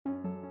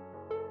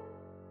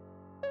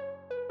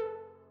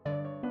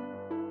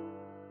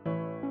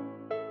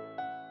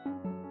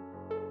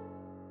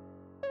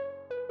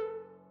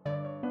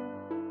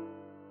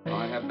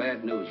got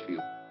bad news for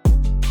you.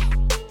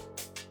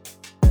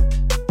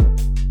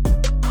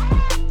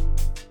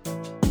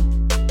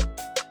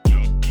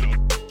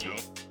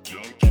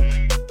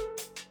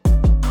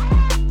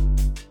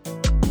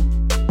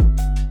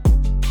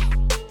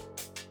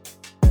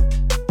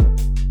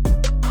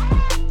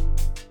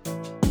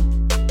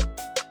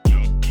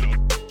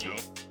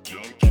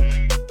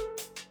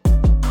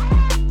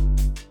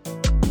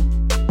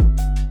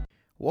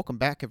 Welcome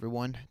back,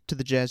 everyone, to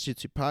the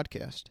Jitsu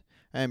podcast.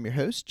 I am your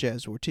host,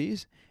 Jazz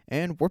Ortiz,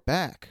 and we're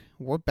back.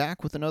 We're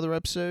back with another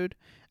episode.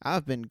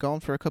 I've been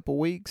gone for a couple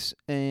weeks,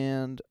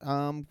 and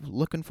I'm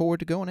looking forward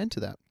to going into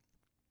that.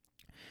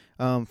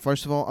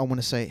 First of all, I want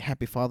to say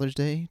Happy Father's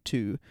Day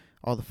to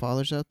all the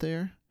fathers out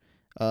there.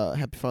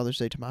 Happy Father's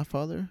Day to my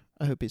father.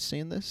 I hope he's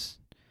seeing this.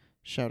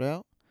 Shout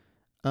out.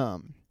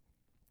 But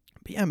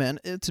yeah, man,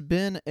 it's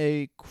been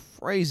a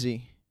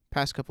crazy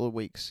past couple of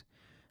weeks.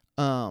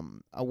 I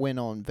went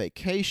on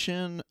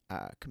vacation,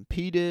 I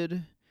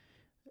competed.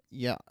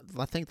 Yeah,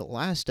 I think the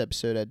last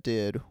episode I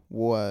did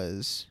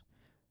was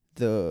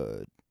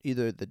either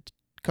the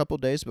couple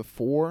days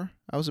before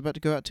I was about to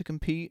go out to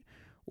compete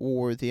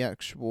or the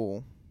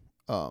actual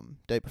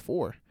day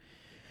before.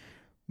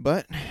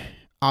 But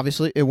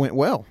obviously it went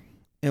well.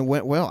 I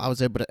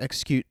was able to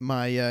execute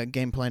my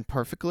game plan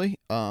perfectly.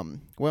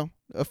 Well,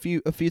 a few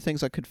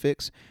things I could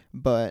fix,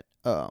 but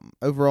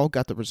overall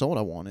got the result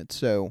I wanted.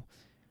 So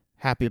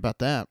happy about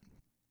that.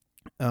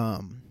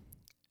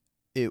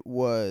 It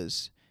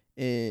was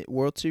a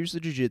World Series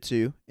of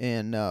Jiu-Jitsu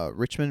in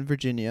Richmond,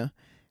 Virginia,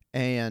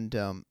 and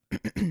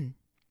it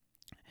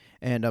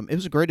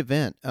was a great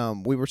event.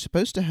 We were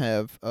supposed to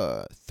have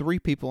 3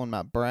 people in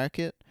my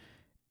bracket,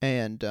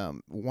 and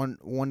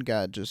one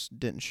guy just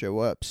didn't show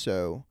up,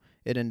 so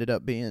it ended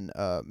up being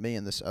me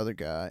and this other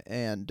guy,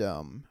 and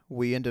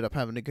we ended up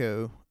having to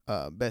go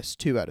best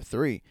 2 out of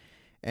 3,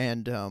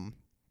 and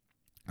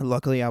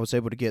luckily, I was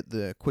able to get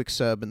the quick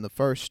sub in the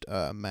first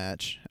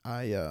match.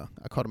 I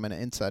caught him in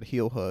an inside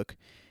heel hook,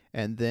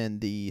 and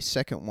then the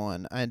second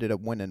one, I ended up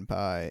winning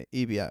by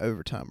EBI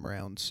overtime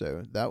round.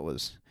 So that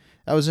was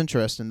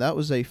interesting. That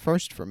was a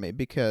first for me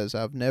because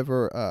I've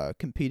never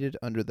competed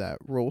under that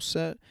rule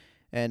set,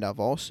 and I've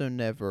also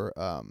never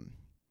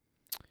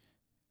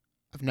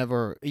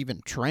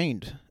even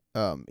trained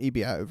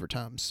EBI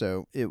overtime.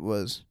 So it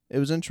was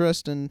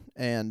interesting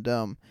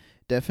and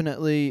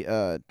definitely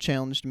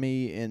challenged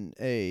me in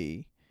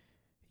a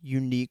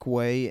unique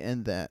way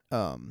in that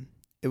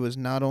it was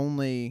not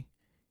only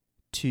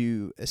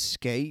to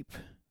escape,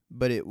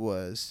 but it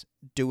was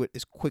do it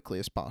as quickly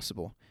as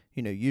possible.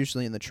 You know,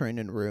 usually in the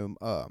training room,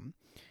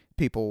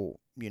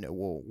 people,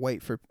 will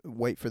wait for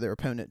their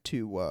opponent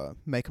to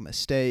make a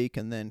mistake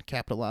and then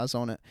capitalize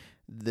on it.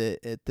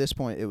 At this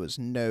point, it was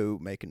no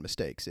making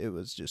mistakes. It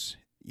was just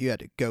you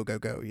had to go.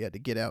 You had to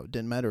get out. It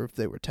didn't matter if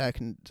they were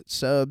attacking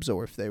subs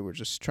or if they were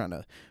just trying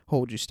to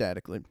hold you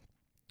statically.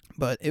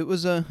 But it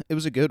was a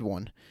good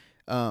one.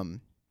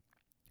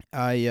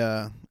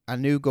 I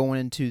knew going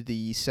into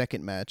the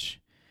second match,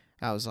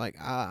 I was like,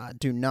 I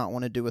do not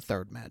want to do a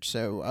third match,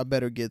 so I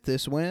better get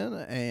this win,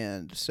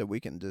 and so we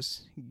can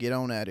just get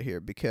on out of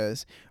here.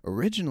 Because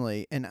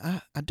originally, and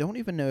I don't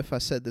even know if I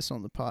said this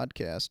on the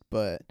podcast,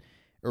 but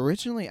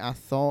originally I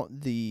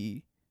thought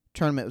the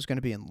tournament was going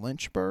to be in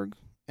Lynchburg.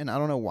 And I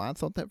don't know why I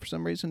thought that for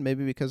some reason.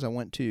 Maybe because I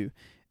went to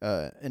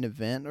an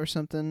event or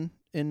something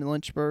in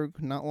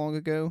Lynchburg not long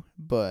ago.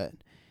 But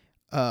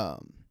I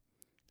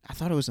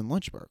thought it was in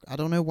Lynchburg. I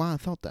don't know why I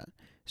thought that.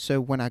 So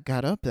when I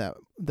got up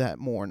that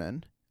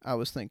morning, I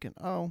was thinking,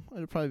 oh,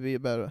 it'll probably be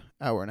about an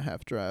hour and a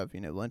half drive.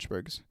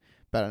 Lynchburg's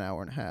about an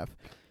hour and a half.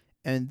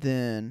 And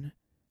then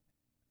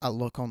I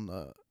look on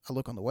the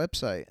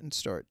website and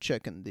start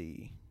checking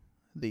the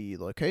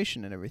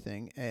location and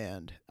everything,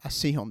 and I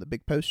see on the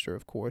big poster,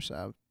 of course,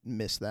 I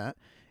missed that.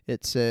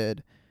 It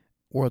said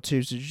World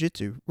Series of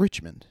Jiu-Jitsu,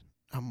 Richmond.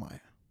 I'm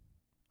like,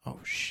 oh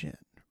shit,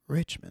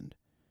 Richmond.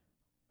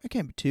 It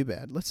can't be too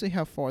bad. Let's see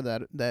how far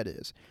that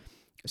is.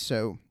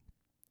 So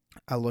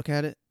I look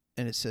at it,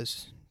 and it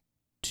says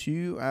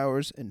 2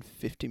 hours and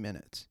 50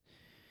 minutes.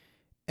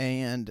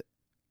 And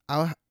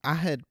I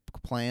had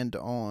planned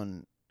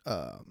on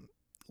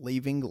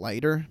leaving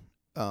later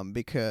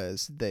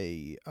because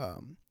they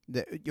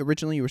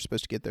originally you were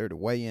supposed to get there to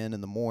weigh in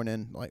the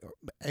morning, like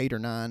 8 or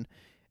 9,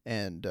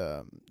 and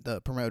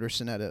the promoter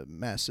sent out a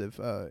massive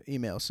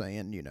email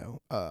saying,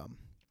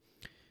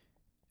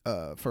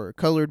 for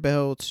colored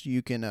belts,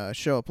 you can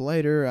show up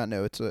later. I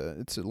know it's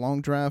a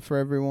long drive for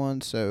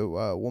everyone,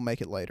 so we'll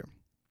make it later.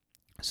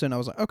 So then I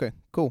was like, okay,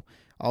 cool.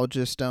 I'll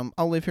just I'll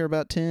leave here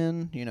about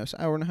 10. It's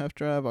an hour and a half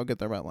drive. I'll get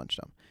there about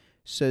lunchtime.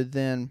 So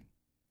then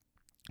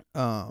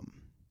I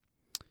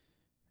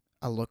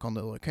look on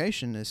the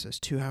location, and it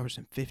says 2 hours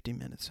and 50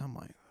 minutes. I'm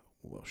like,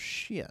 well,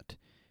 shit.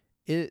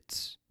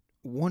 It's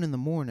 1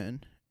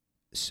 in,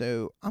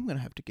 so I'm going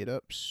to have to get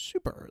up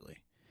super early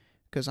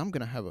because I'm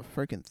going to have a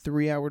freaking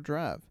 3-hour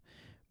drive.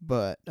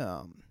 But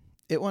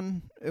it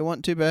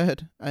wasn't too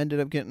bad. I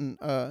ended up getting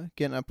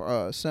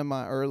up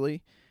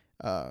semi-early,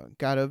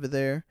 got over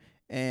there,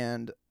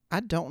 and I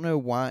don't know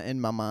why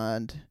in my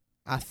mind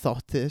I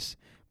thought this,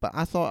 but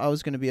I thought I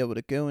was going to be able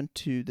to go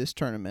into this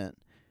tournament,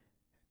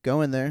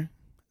 go in there,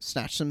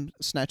 snatch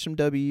some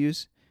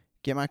W's,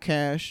 get my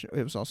cash.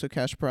 It was also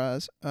cash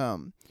prize.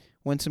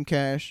 Win some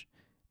cash,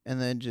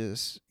 and then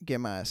just get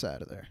my ass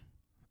out of there.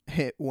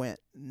 It went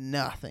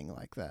nothing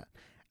like that.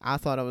 I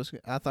thought I was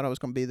going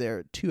to be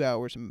there 2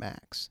 hours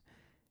max,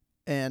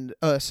 and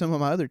some of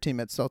my other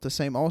teammates thought the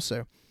same.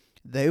 Also,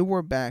 they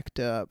were backed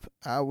up.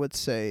 I would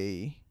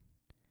say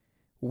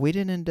we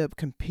didn't end up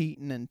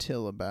competing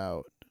until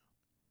about,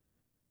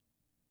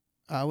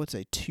 I would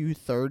say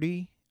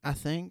 2:30. I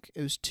think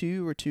it was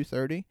 2 or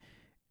 2:30,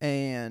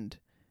 and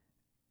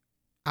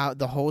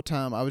the whole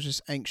time I was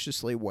just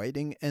anxiously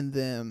waiting, and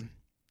then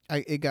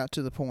it got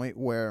to the point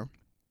where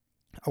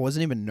I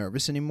wasn't even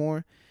nervous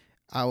anymore.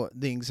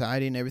 The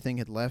anxiety and everything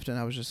had left, and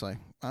I was just like,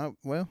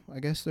 well, I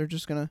guess they're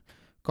just gonna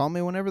call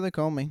me whenever they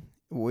call me.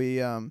 We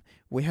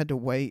had to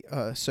wait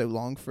so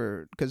long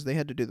because they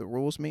had to do the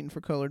rules meeting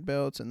for colored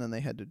belts, and then they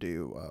had to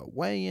do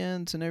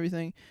weigh-ins and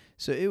everything.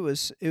 So it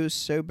was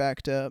so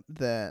backed up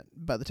that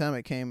by the time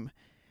it came,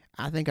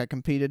 I think I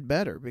competed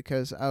better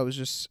because I was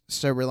just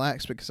so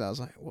relaxed, because I was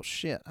like, well,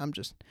 shit, I'm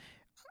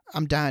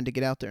dying to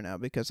get out there now,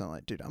 because I'm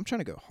like, dude, I'm trying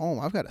to go home.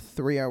 I've got a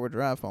 3-hour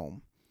drive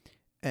home,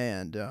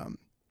 and I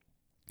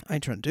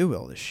ain't trying to do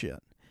all this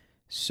shit.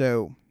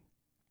 So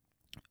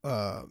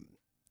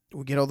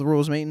we get all the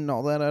rules meeting,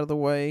 all that out of the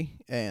way,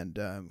 and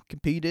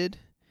competed,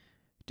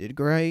 did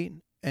great,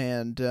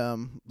 and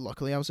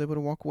luckily I was able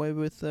to walk away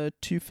with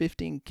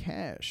 $250 in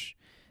cash.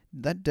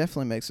 That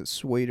definitely makes it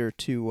sweeter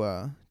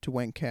to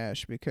win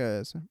cash,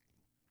 because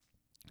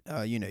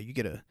you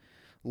get a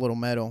little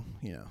medal.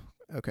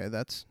 Okay,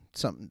 that's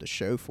something to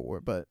show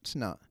for, but it's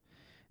not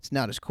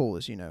as cool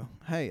as,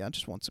 hey, I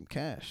just want some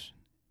cash.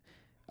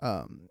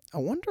 I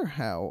wonder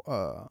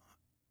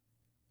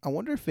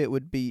if it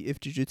would be, if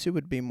jiu-jitsu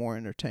would be more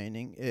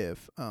entertaining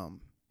if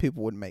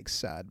people would make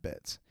side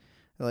bets.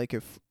 Like,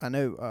 if I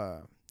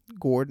know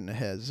Gordon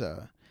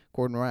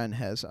Ryan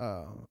has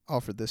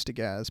offered this to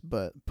guys,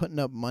 but putting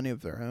up money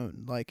of their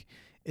own. Like,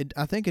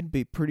 I think it'd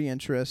be pretty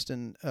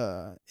interesting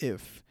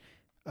if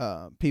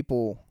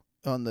people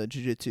on the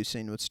jiu-jitsu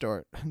scene would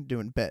start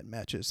doing bet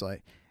matches.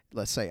 Like,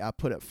 let's say I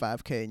put up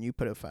 $5K and you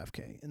put up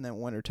 $5K, and then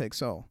winner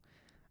takes all.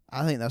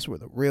 I think that's where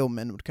the real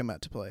men would come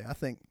out to play. I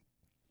think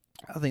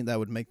that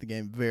would make the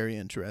game very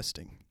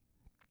interesting.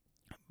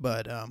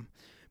 But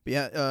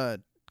yeah,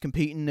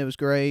 competing, it was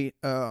great.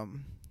 I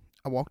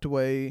walked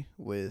away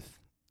with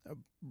a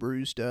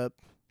bruised up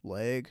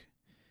leg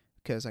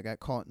because I got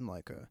caught in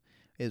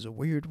it was a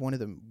weird, one of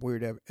the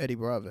weird Eddie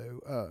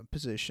Bravo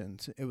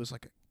positions. It was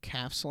like a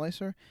calf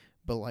slicer,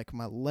 but like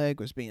my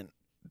leg was being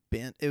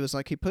bent. It was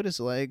like he put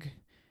his leg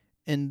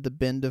in the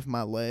bend of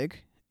my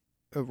leg,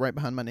 right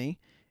behind my knee,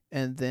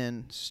 and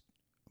then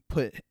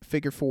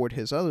figure forward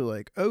his other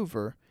leg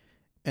over,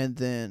 and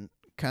then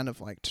kind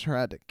of like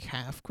tried to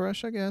calf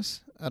crush, I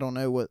guess. I don't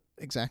know what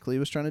exactly he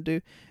was trying to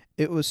do.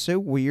 It was so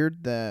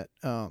weird that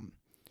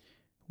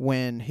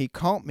when he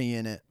caught me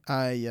in it,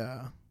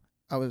 I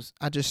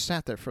just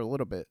sat there for a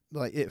little bit.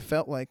 Like, it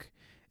felt like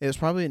it was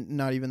probably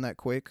not even that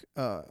quick.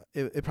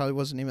 It probably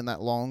wasn't even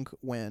that long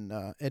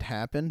when it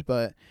happened,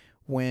 but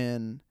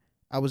when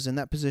I was in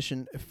that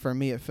position, for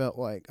me, it felt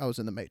like I was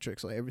in the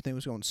Matrix. Like, everything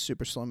was going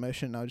super slow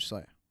motion, and I was just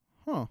like,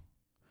 huh.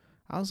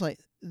 I was like,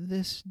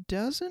 this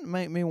doesn't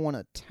make me want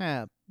to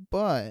tap,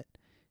 but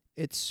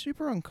it's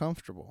super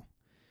uncomfortable.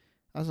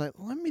 I was like,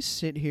 let me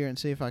sit here and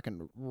see if I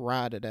can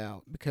ride it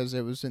out, because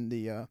it was in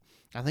the,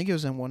 I think it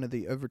was in one of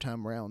the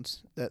overtime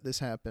rounds that this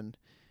happened,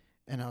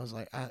 and I was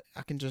like,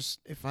 I can just,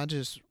 if I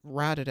just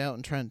ride it out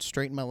and try and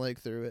straighten my leg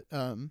through it,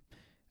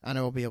 I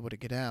know I'll be able to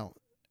get out.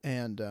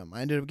 And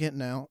I ended up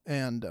getting out,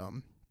 and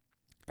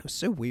it was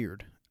so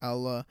weird.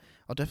 I'll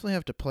definitely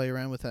have to play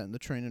around with that in the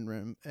training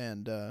room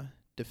and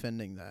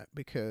defending that,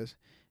 because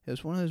it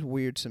was one of those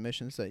weird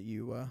submissions that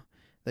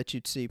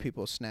you'd see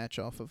people snatch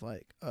off of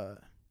like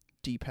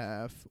deep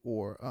half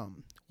or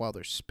while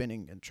they're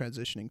spinning and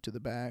transitioning to the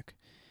back.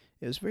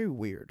 It was very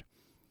weird.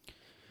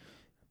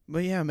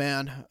 But yeah,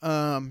 man,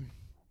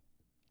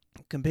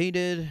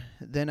 competed.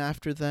 Then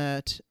after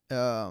that,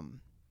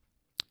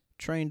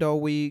 trained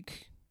all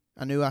week.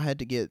 I knew I had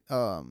to get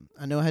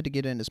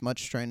in as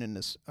much training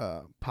as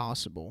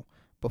possible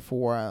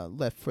before I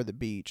left for the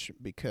beach,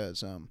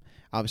 because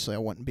obviously I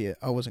wasn't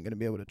going to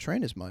be able to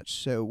train as much.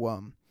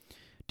 So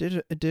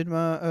did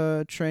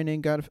my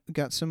training,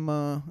 got some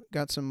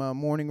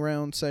morning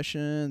round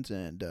sessions,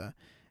 and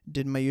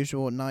did my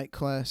usual night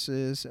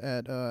classes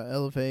at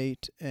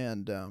Elevate,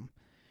 and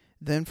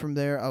then from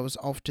there I was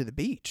off to the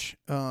beach.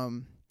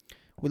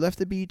 We left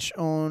the beach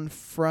on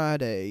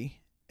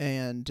Friday,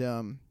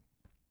 and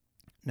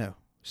no,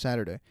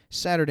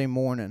 Saturday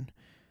morning.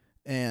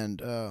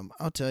 And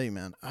I'll tell you,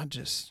 man,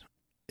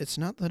 it's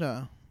not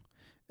that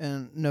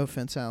and no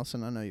offense,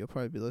 Allison, I know you'll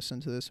probably be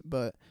listening to this,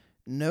 but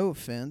no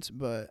offense,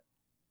 but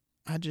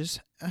I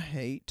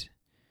hate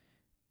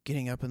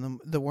getting up in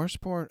the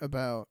worst part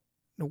about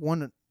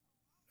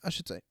I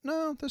should say,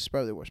 no, this is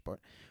probably the worst part.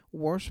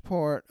 Worst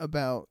part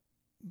about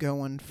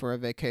going for a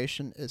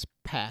vacation is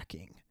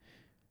packing.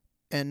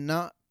 And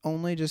not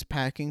only just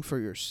packing for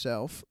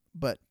yourself,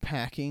 but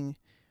packing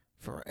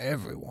for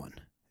everyone.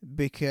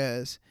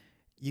 Because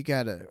you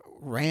gotta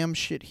ram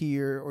shit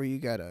here or you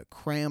gotta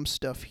cram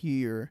stuff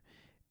here,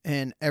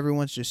 and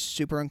everyone's just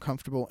super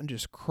uncomfortable and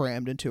just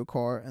crammed into a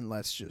car, and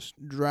let's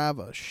just drive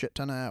a shit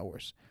ton of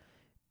hours.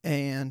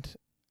 And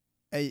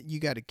you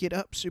gotta get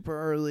up super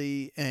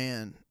early,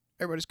 and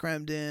everybody's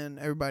crammed in.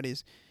 Everybody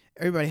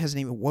hasn't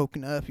even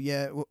woken up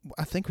yet.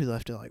 I think we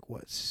left at like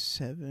what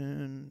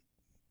 7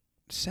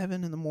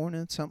 in the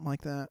morning, something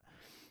like that.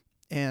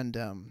 And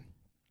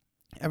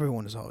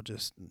everyone is all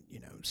just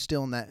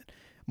still in that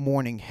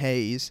morning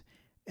haze.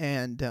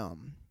 And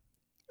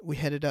we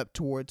headed up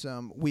towards.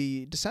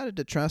 We decided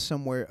to try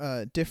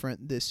somewhere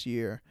different this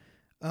year,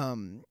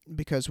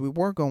 because we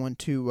were going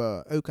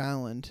to Oak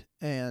Island,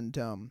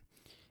 and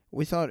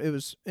we thought it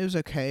was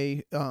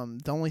okay.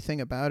 The only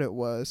thing about it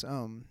was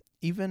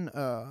even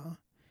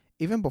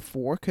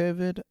before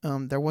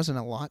COVID, there wasn't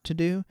a lot to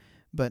do,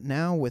 but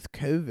now with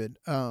COVID,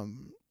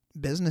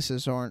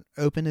 businesses aren't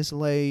open as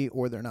late,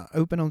 or they're not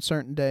open on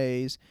certain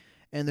days,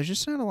 and there's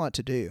just not a lot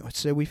to do.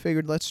 So we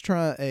figured, let's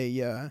try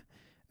a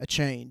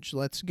change.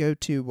 Let's go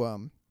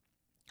to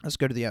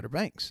the Outer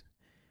Banks.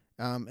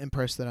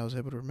 Impressed that I was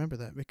able to remember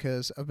that,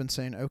 because I've been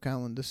saying Oak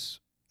Island this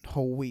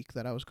whole week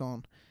that I was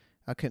gone.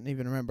 I couldn't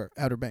even remember.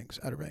 Outer Banks.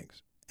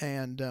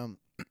 And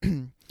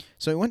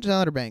so we went to the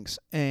Outer Banks,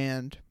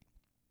 and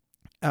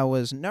I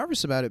was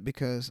nervous about it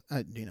because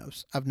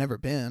I've never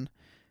been,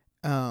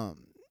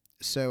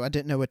 so I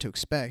didn't know what to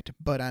expect.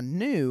 But I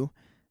knew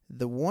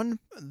the one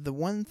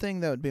thing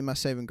that would be my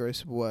saving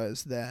grace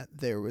was that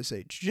there was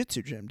a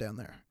jiu-jitsu gym down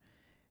there,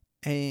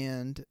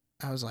 and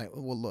I was like,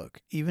 well,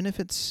 look, even if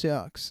it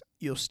sucks,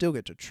 you'll still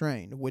get to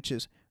train, which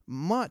is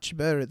much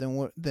better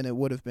than it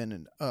would have been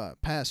in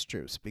past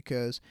trips,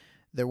 because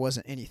there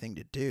wasn't anything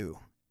to do.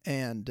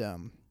 And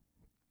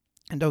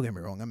don't get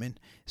me wrong, I mean,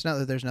 it's not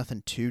that there's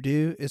nothing to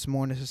do. It's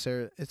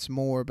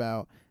more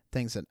about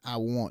things that I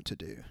want to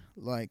do.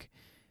 Like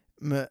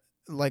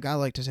I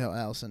like to tell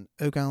Allison,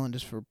 Oak Island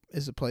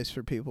is a place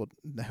for people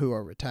who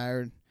are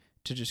retired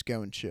to just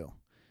go and chill.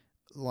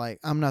 Like,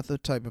 I'm not the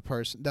type of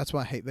person. That's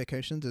why I hate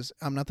vacations.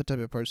 I'm not the type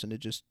of person to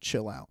just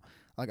chill out.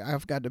 Like,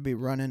 I've got to be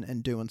running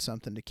and doing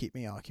something to keep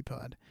me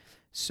occupied.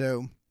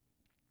 So,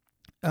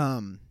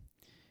 I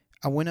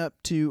went up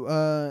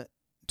to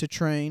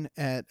train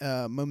at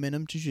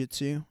Momentum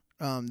Jiu-Jitsu.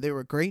 They were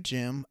a great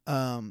gym.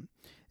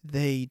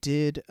 They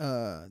did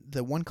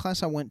the one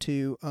class I went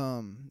to,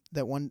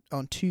 that one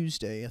on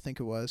Tuesday, I think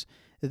it was,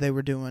 they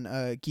were doing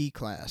a gi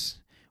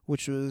class,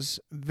 which was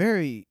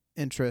very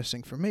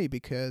interesting for me,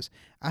 because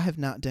I have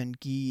not done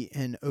gi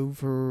in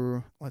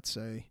over, let's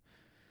say,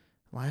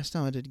 last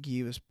time I did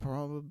gi was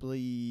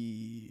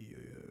probably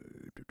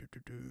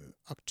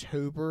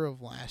October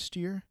of last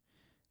year,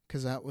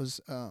 because that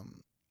was the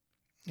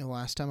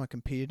last time I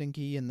competed in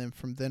gi. And then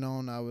from then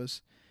on, I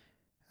was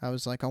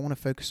like, I want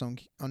to focus on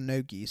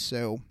no gi.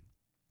 So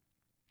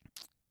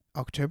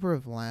October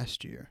of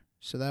last year,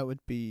 so that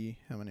would be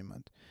how many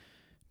months?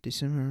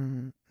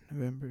 December,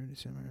 November,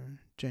 December,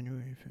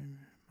 January, February,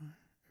 March,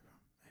 April,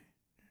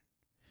 May.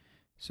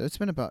 So it's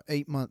been about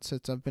 8 months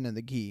since I've been in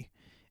the gi.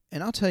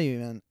 And I'll tell you,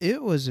 man,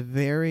 it was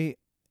very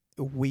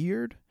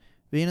weird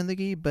being in the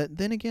gi, but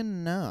then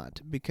again,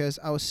 not, because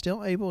I was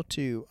still able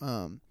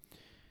to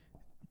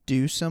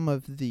do some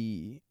of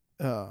the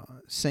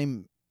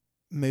same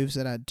moves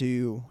that I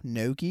do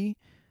no gi.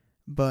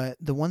 But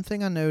the one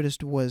thing I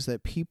noticed was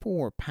that people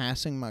were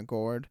passing my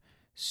guard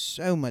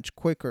so much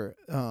quicker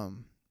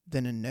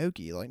than in no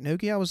gi. Like, no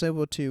gi, I was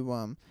able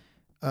to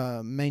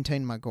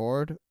maintain my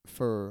guard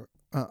for,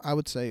 I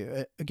would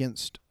say,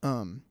 against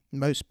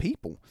most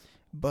people.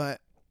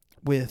 But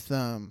with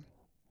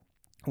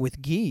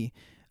gi,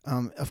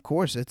 of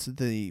course, it's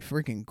the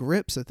freaking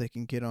grips that they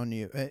can get on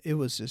you. It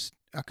was just,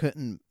 I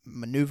couldn't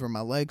maneuver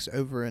my legs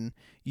over and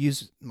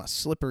use my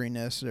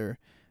slipperiness or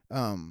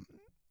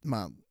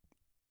my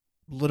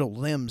little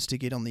limbs to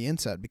get on the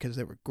inside, because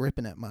they were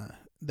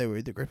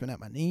either gripping at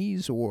my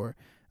knees or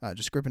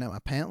just gripping at my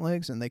pant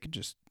legs, and they could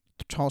just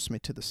toss me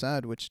to the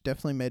side, which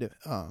definitely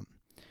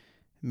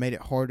made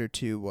it harder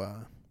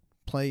to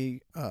play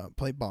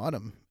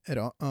bottom at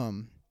all.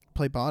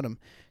 Play bottom.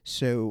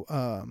 So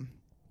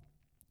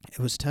it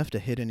was tough to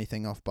hit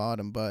anything off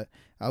bottom, but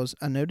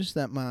I noticed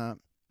that my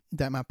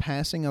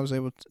passing, I was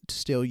able to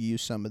still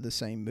use some of the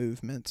same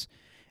movements,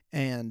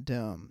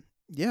 and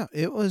yeah,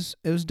 it was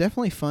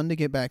definitely fun to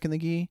get back in the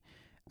gi.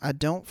 I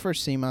don't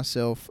foresee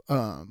myself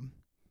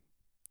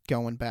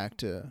going back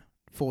to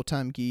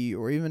full-time gi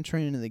or even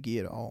training in the gi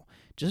at all,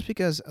 just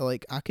because,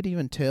 like, I could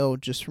even tell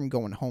just from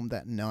going home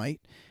that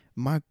night,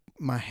 my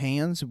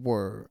hands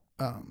were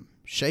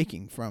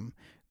shaking from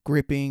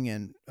gripping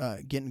and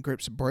getting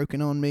grips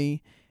broken on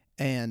me,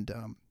 and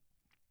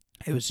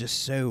it was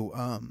just so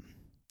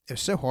it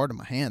was so hard on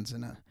my hands,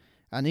 and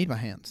I need my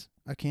hands.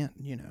 I can't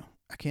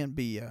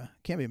be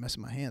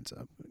messing my hands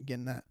up,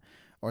 getting that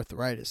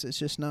arthritis. It's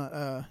just not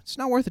it's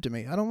not worth it to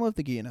me. I don't love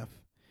the gi enough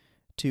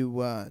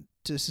to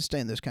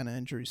sustain those kind of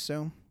injuries.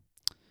 So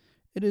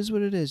it is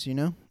what it is, you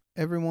know.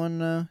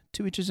 Everyone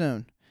to each his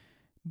own.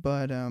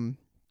 But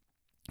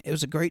it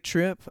was a great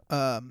trip.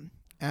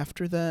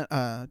 After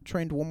that,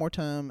 trained one more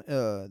time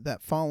that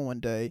following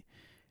day,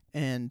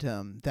 and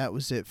that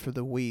was it for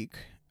the week.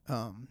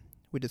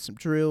 We did some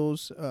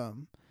drills,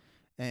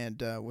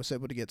 and was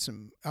able to get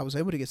some. I was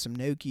able to get some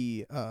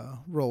no-gi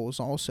rolls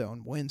also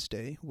on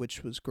Wednesday,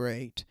 which was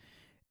great,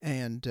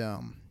 and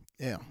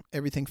yeah,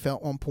 everything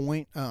felt on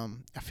point.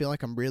 I feel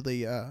like I'm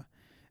really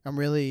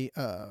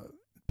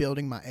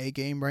building my A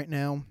game right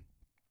now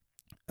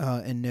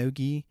in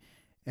no-gi.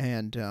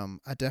 And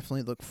I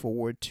definitely look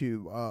forward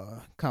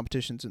to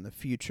competitions in the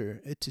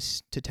future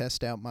to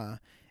test out my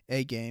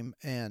A game.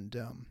 And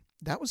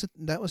that was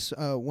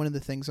one of the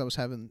things I was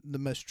having the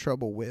most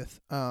trouble with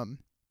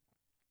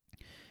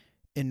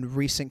in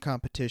recent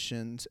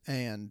competitions,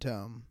 and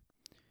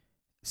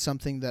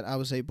something that I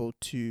was able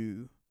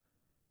to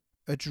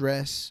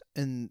address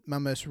in my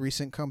most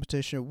recent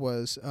competition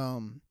was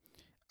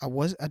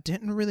I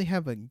didn't really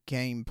have a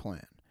game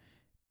plan,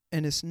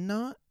 and it's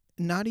not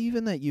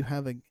even that you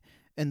have a.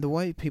 And the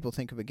way people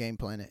think of a game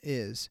plan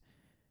is,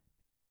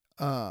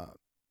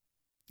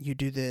 you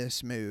do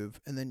this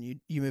move, and then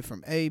you move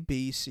from A,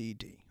 B, C,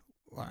 D,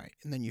 right,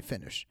 and then you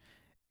finish.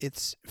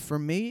 It's, for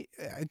me,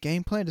 a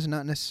game plan is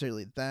not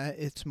necessarily that.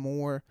 It's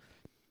more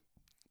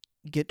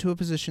get to a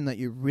position that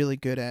you're really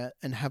good at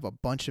and have a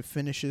bunch of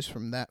finishes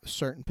from that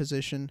certain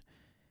position,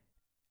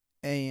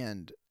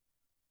 and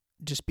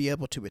just be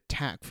able to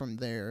attack from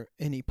there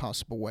any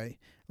possible way.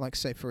 Like,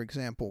 say, for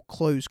example,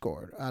 close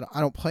guard.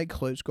 I don't play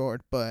close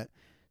guard, but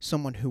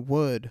someone who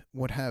would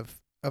have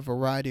a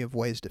variety of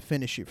ways to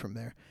finish you from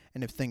there.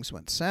 And if things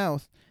went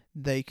south,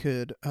 they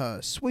could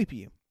sweep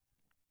you.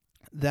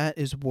 That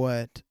is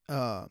what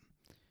I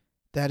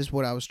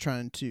was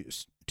trying to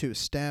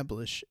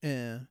establish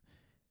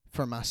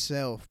for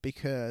myself,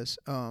 because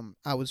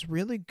I was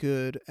really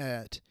good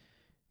at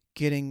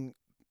getting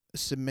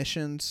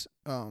submissions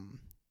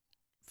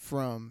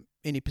from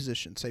any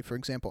position. Say, for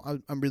example,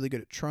 I'm really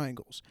good at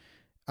triangles.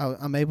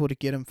 I'm able to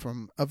get them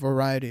from a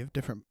variety of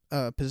different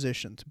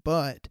positions,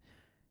 but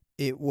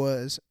it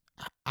was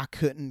I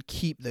couldn't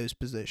keep those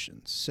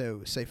positions.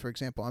 So, say for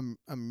example,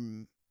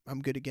 I'm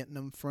good at getting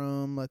them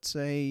from, let's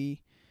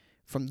say,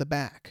 from the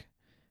back,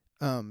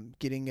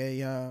 getting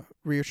a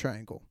rear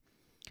triangle.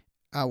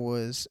 I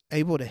was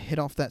able to hit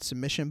off that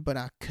submission, but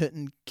I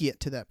couldn't get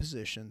to that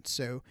position,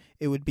 so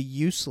it would be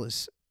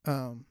useless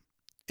in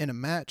a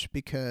match,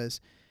 because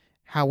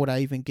how would I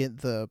even get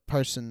the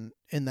person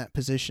in that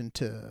position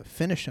to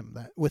finish him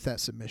with that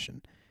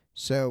submission?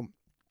 So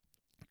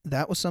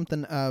that was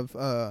something I've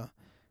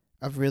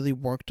really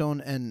worked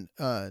on, and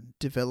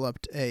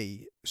developed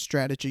a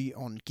strategy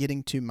on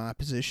getting to my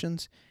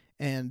positions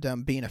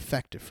and being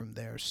effective from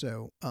there.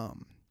 So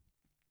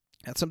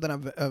that's something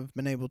I've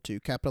been able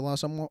to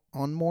capitalize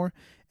on more,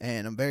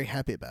 and I'm very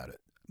happy about it.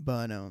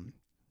 But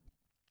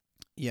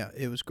yeah,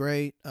 it was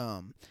great.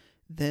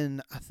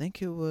 Then I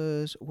think it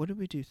was, what did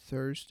we do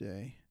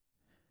Thursday?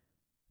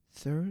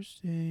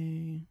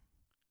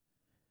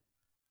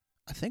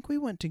 I think we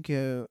went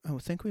out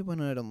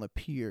on the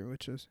pier,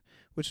 which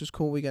was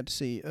cool. We got to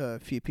see a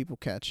few people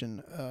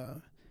catching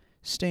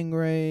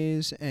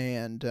stingrays,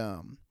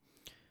 and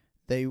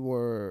they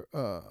were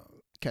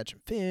catching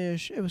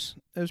fish. It was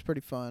pretty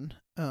fun.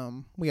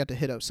 We got to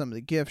hit up some of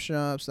the gift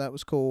shops. That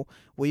was cool.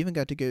 We even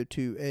got to go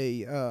to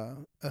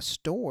a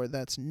store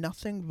that's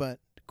nothing but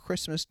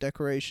Christmas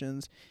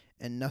decorations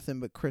and nothing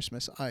but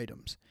Christmas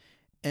items.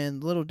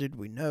 And little did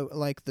we know,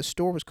 like, the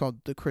store was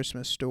called the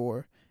Christmas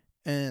Store,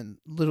 and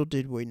little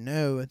did we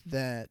know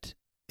that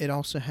it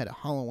also had a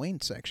Halloween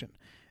section.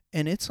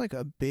 And it's like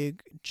a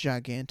big,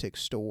 gigantic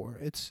store.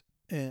 It's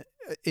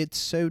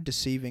so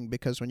deceiving,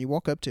 because when you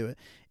walk up to it,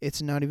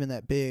 it's not even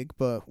that big,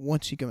 but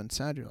once you go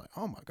inside, you're like,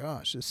 oh my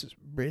gosh, this is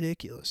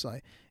ridiculous.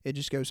 Like, it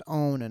just goes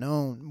on and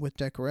on with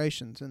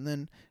decorations. And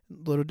then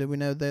little did we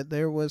know that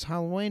there was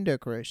Halloween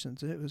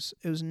decorations. It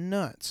was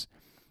nuts.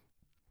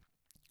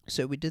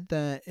 So we did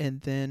that,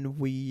 and then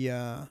we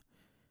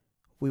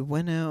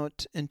went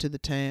out into the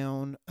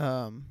town,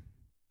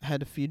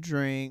 had a few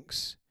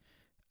drinks,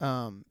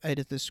 ate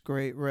at this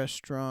great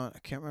restaurant. I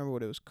can't remember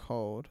what it was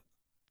called.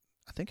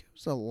 I think it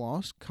was the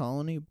Lost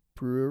Colony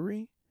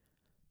Brewery,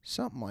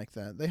 something like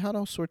that. They had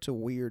all sorts of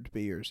weird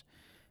beers,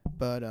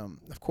 but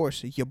of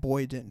course your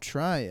boy didn't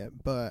try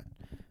it. But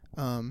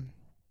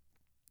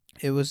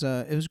it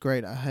was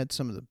great. I had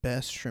some of the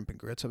best shrimp and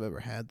grits I've ever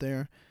had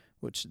there,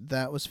 which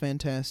that was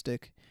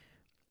fantastic.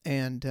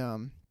 And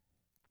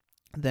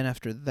then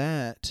after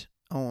that,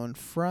 on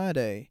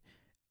Friday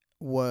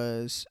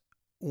was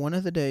one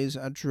of the days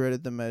I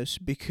dreaded the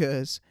most,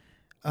 because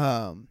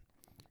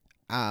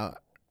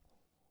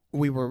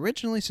we were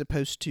originally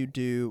supposed to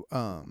do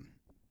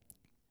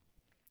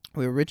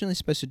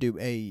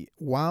a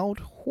wild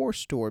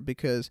horse tour,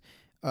 because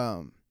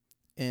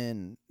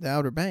in the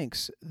Outer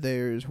Banks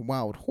there's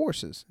wild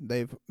horses.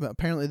 They've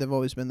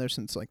always been there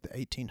since like the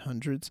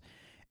 1800s,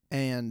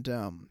 and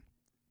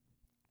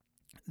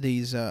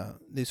these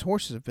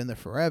horses have been there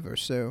forever.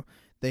 So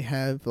they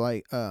have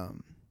like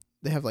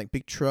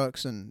big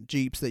trucks and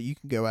jeeps that you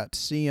can go out to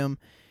see them,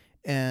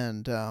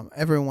 and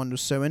everyone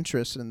was so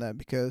interested in that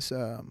because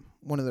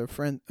one of their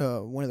friends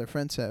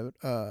had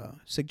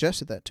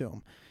suggested that to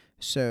them.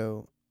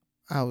 So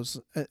I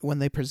was when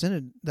they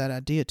presented that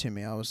idea to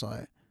me, I was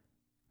like,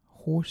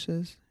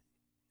 horses?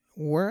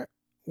 We're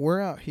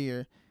out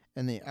here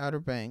in the Outer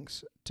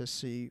Banks to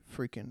see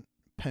freaking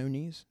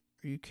ponies?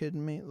 Are you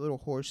kidding me?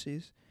 Little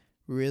horsies?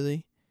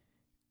 Really?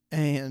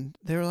 And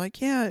they were like,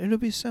 yeah, it'll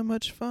be so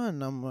much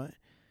fun. I'm like,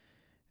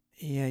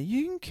 yeah,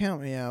 you can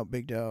count me out,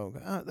 big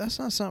dog. That's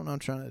not something I'm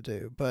trying to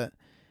do. But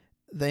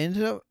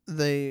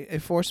they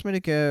forced me to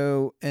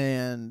go,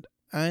 and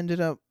I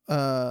ended up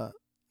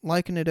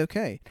liking it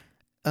okay.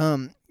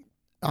 Um,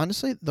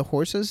 Honestly, the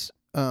horses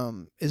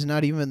is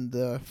not even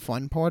the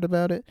fun part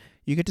about it.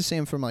 You get to see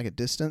them from like a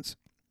distance,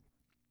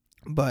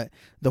 but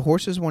the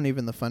horses weren't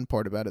even the fun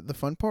part about it. The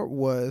fun part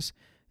was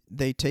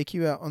they take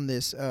you out on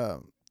this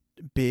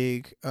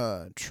big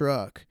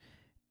truck,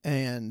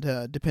 and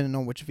depending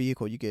on which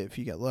vehicle you get, if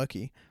you get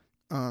lucky,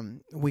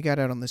 we got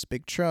out on this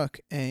big truck,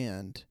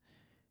 and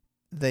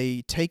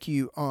they take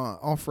you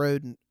off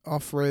road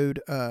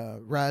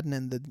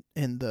riding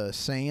in the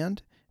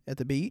sand at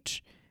the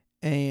beach,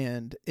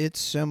 and it's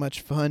so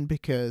much fun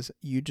because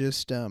you're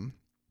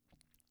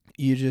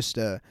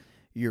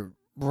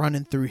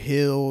running through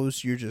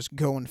hills, you're just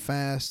going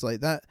fast like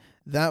that.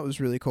 That was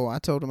really cool. I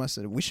told him, I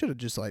said, we should have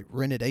just like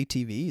rented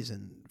ATVs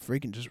and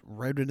freaking just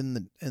rode it in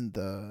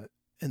the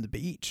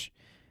beach.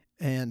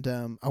 And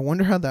I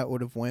wonder how that would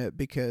have went,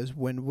 because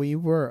when we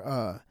were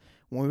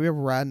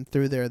riding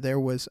through there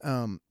was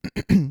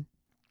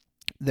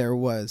there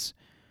was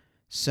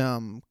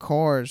some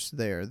cars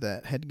there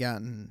that had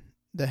gotten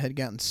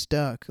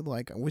stuck.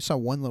 Like, we saw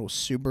one little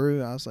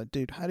Subaru. I was like,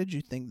 dude, how did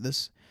you think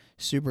this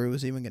Subaru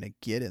was even going to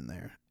get in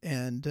there?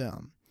 And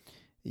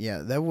yeah,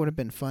 that would have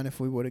been fun if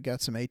we would have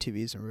got some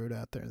ATVs and rode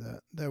out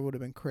there. That would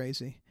have been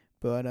crazy.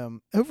 But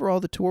overall,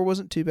 the tour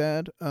wasn't too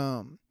bad.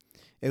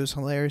 It was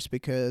hilarious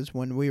because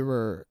when we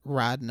were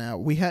riding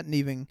out,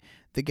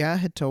 the guy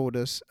had told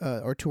us,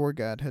 our tour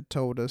guide had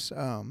told us,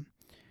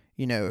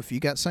 if you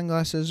got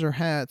sunglasses or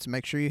hats,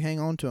 make sure you hang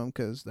on to them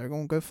because they're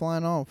going to go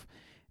flying off.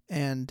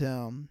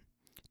 And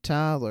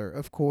Tyler,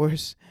 of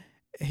course,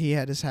 he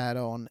had his hat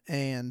on,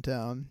 and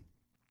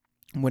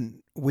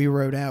when we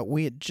rode out,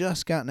 we had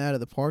just gotten out of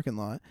the parking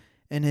lot,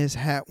 and his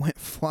hat went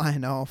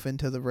flying off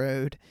into the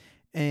road,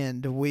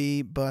 and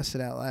we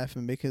busted out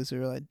laughing because we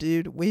were like,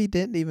 dude, we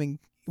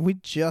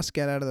just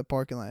got out of the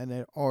parking lot, and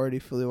it already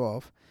flew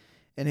off,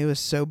 and he was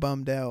so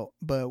bummed out.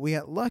 But we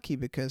got lucky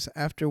because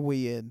after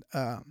we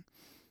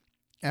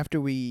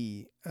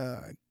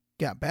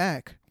got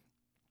back,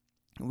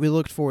 we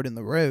looked for it in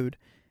the road,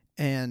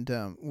 and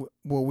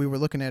we were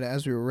looking at it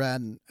as we were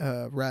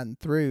riding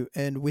through,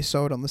 and we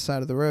saw it on the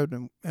side of the road,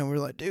 and we were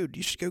like, dude,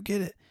 you should go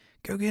get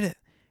it.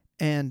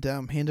 And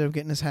he ended up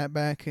getting his hat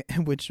back,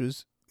 which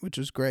was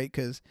great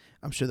because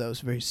I'm sure that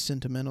was very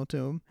sentimental to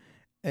him.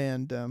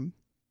 And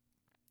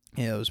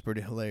yeah, it was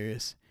pretty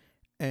hilarious.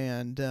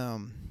 And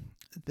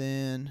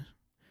then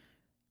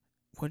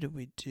what did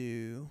we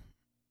do?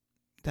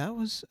 That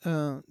was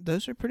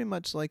those are pretty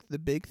much like the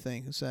big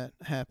things that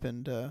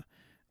happened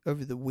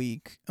over the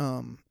week.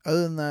 Other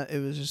than that, it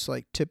was just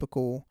like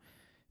typical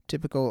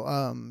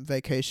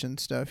vacation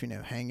stuff,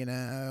 hanging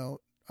out.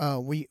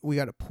 We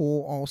got a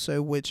pool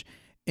also, which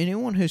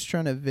anyone who's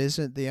trying to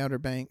visit the Outer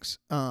Banks,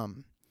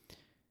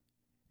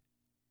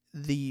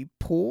 the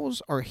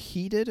pools are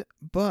heated,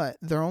 but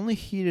they're only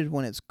heated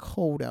when it's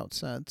cold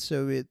outside.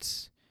 So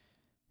it's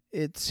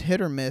hit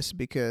or miss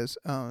because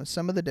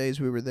some of the days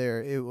we were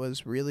there, it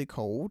was really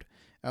cold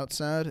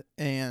outside,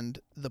 and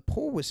the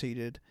pool was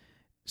heated.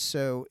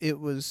 So it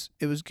was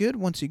good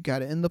once you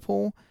got in the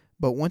pool,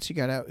 but once you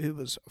got out, it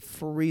was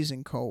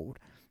freezing cold.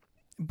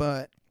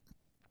 But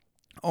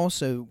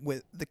also,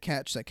 with the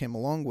catch that came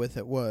along with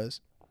it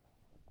was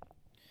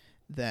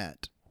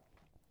that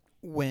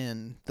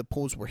when the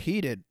pools were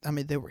heated,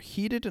 they were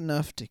heated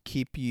enough to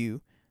keep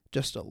you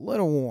just a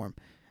little warm,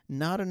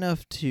 not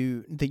enough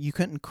that you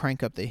couldn't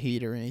crank up the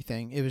heat or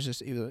anything. It was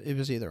just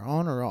either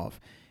on or off.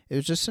 It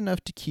was just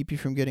enough to keep you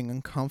from getting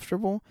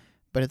uncomfortable,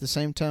 but at the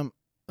same time,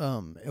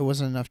 it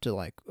wasn't enough to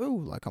like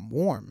I'm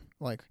warm,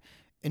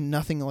 and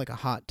nothing like a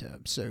hot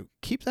tub. So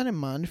keep that in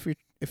mind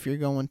if you're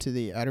going to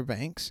the Outer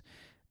Banks.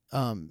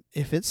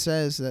 If it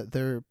says that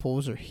their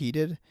pools are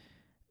heated,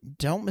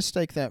 don't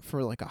mistake that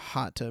for like a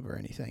hot tub or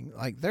anything.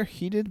 Like, they're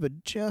heated,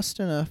 but just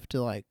enough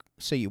to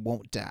so you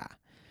won't die.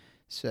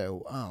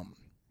 So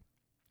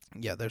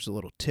yeah, there's a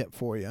little tip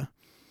for you.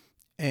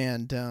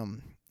 And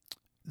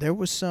there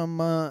was some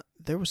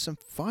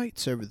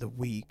fights over the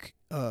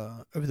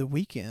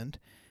weekend.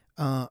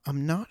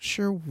 I'm not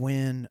sure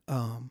when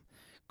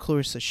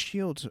Clarissa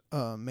Shields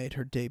made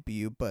her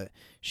debut, but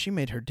she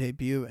made her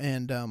debut,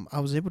 and I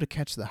was able to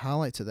catch the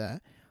highlights of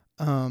that.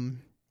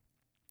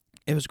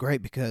 It was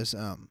great because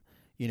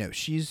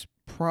she's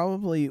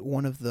probably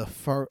one of the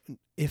first,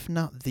 if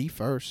not the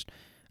first,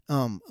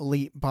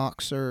 elite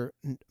boxer,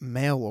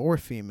 male or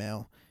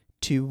female,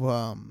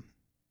 to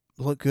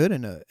look good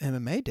in a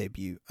MMA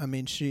debut. I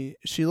mean, she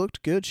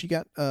looked good. She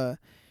got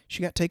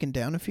taken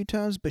down a few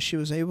times, but she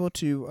was able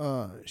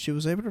to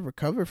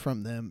recover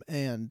from them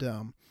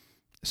and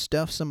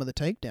stuff some of the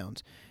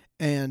takedowns.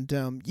 And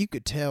you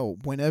could tell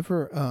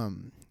whenever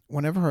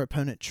her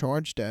opponent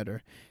charged at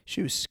her,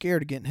 she was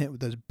scared of getting hit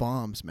with those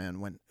bombs,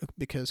 man.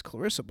 Because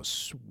Clarissa was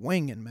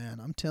swinging, man.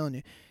 I'm telling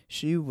you,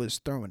 she was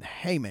throwing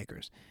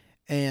haymakers.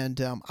 And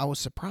I was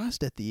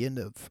surprised at the end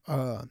of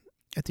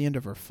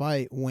her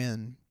fight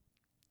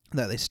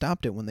that they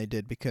stopped it when they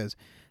did, because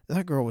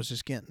that girl was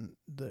just getting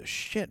the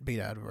shit beat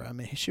out of her. I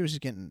mean, she was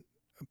just getting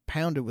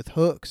pounded with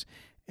hooks,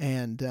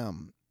 and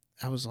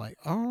I was like,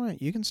 all right,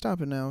 you can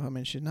stop it now. I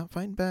mean, she's not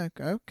fighting back.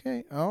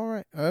 Okay, all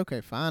right, okay,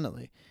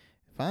 finally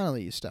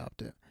you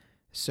stopped it.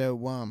 So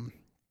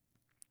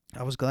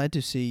I was glad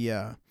to see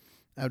I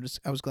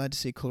was glad to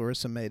see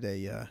Clarissa made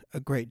a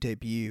great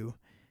debut,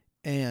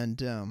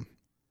 and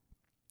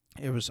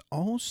it was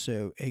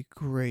also a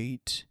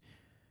great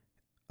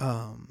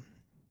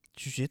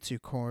jiu-jitsu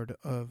card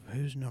of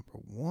who's number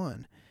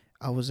one.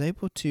 I was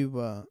able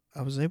to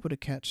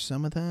catch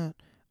some of that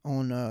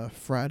on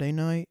Friday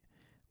night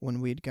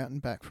when we'd gotten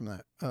back from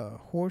that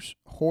horse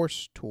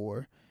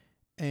tour,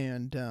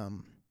 and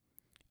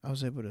I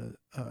was able to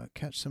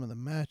catch some of the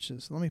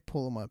matches. Let me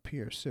pull them up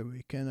here so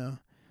we can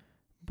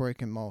break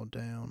them all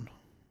down.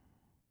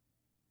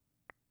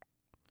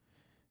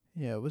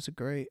 Yeah, it was a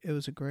great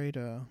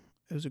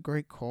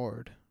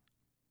card.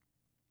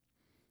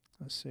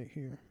 Let's see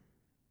here.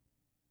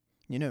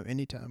 You know,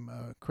 anytime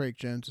Craig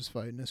Jones is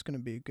fighting, it's going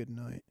to be a good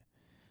night.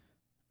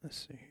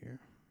 Let's see here.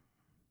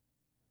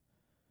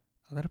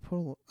 I gotta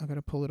pull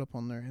it up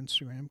on their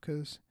Instagram,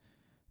 because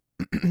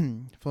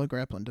Flow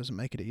Grappling doesn't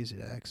make it easy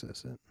to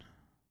access it.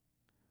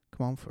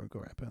 Come on, Flow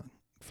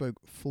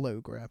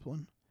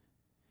Grappling,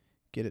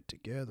 get it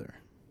together.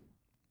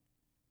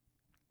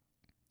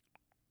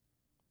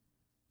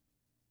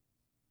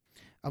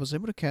 I was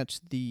able to catch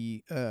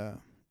the.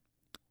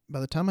 By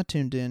the time I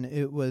tuned in,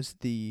 it was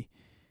the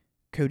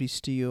Cody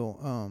Steele.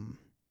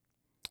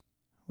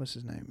 What's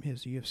his name?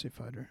 He's a UFC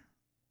fighter.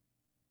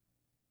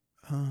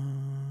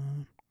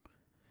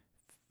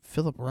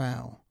 Phil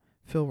Rao.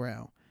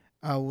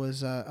 I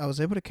was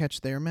able to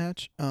catch their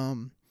match.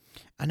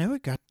 I know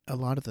it got a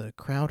lot of the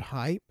crowd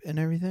hype and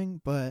everything,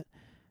 but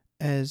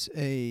as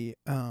a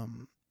I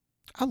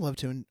love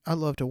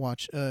to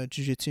watch a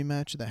jiu-jitsu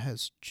match that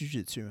has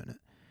jiu-jitsu in it.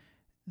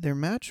 Their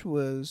match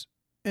was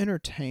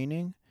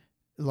entertaining.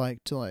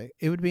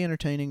 It would be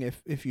entertaining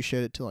if you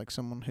showed it to like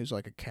someone who's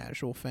like a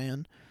casual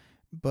fan,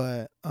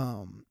 but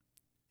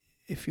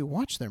if you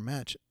watch their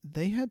match,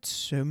 they had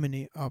so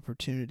many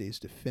opportunities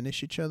to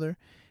finish each other,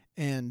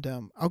 and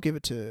I'll give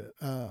it to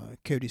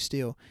Cody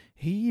Steele.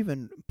 He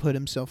even put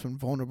himself in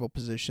vulnerable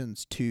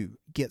positions to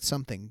get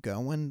something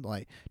going,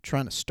 like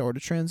trying to start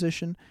a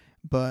transition,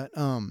 but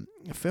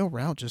Phil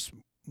Rao just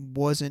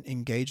wasn't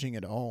engaging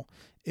at all.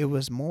 It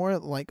was more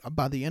like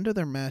by the end of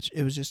their match,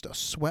 it was just a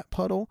sweat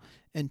puddle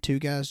and two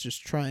guys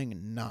just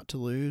trying not to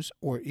lose,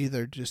 or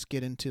either just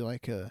get into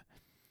like a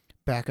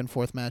back and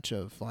forth match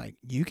of like,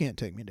 you can't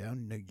take me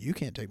down, no, you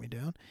can't take me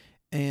down.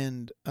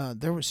 And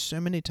there was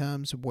so many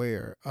times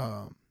where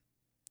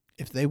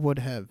if they would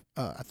have,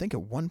 I think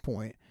at one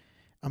point,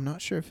 I'm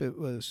not sure if it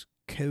was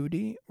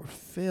Cody or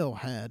Phil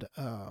had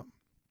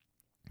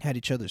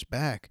each other's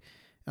back,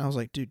 and I was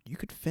like, dude, you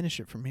could finish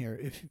it from here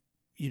if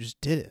you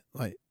just did it.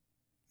 Like,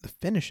 the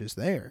finish is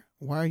there.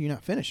 Why are you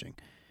not finishing?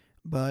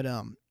 But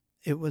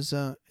it was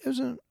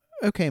an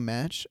okay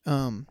match.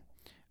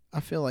 I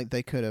feel like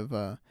they could have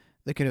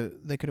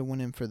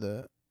went in for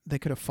they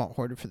could have fought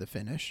harder for the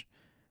finish.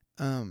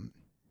 Then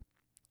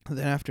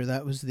after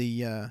that was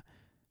the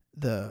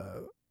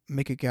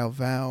Mika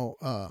Galvao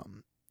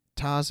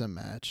Taza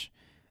match.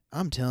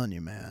 I'm telling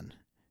you, man,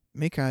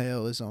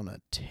 Mikhail is on a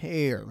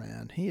tear,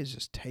 man. He is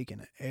just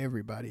taking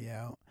everybody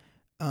out.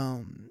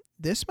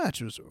 This match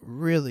was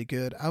really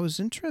good. I was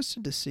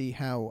interested to see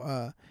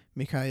how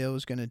Mikhail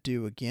was going to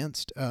do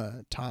against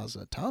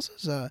Taza.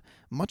 Taza's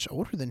much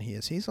older than he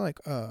is. He's like,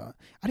 I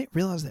didn't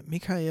realize that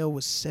Mikhail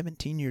was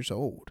 17 years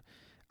old.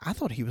 I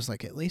thought he was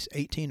like at least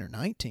 18 or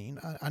 19.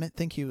 I didn't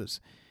think he was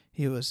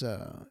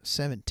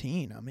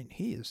 17. I mean,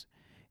 he's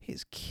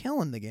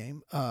killing the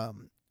game.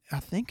 I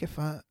think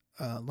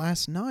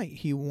last night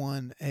he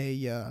won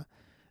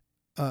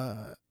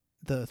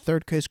the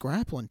Third Coast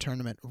Grappling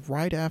tournament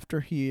right after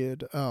he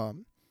had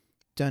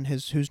done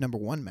his Who's Number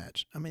One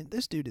match. I mean,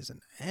 this dude is an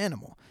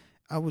animal.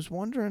 I was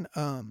wondering,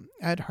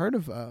 I'd heard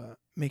of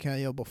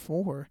Mikhail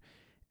before,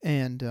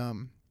 and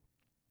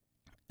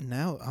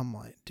now I'm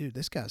like, dude,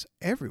 this guy's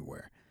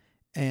everywhere.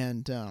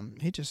 And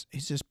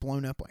he's just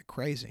blown up like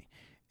crazy.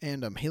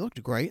 And he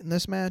looked great in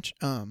this match.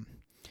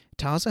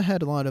 Taza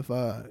had a lot of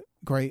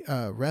great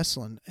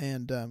wrestling,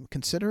 and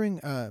considering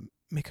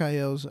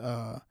Mikhail's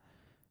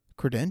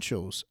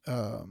credentials,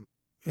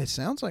 it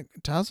sounds like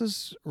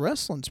Taza's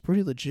wrestling's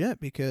pretty legit,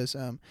 because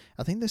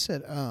I think they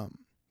said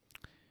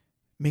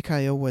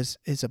Mikhail is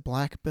a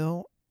black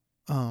belt,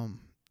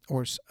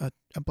 or a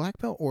black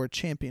belt or a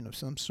champion of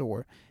some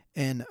sort,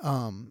 in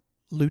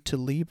luta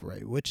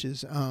libre, which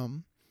is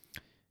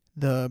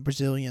the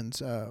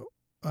Brazilians'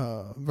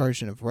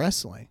 version of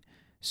wrestling.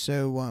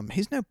 So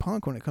he's no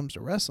punk when it comes to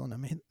wrestling. I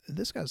mean,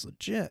 this guy's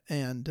legit,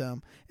 and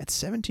at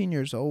 17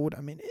 years old,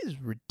 I mean, it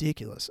is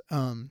ridiculous.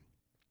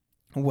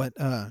 What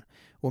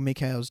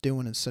Mikhail's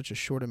doing in such a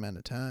short amount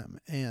of time,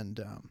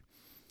 and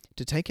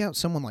to take out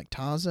someone like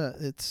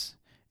Taza, it's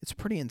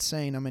pretty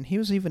insane. I mean, he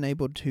was even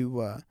able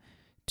to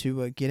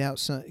get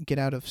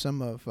out of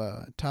some of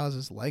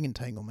Taza's leg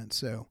entanglements.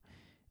 So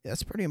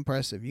that's pretty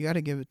impressive. You got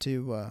to give it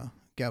to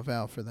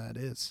Galval for that.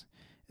 It's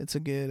a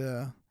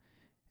good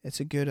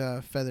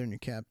feather in your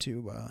cap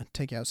to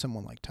take out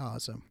someone like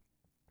Taza.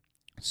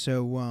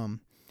 So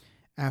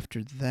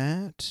after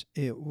that,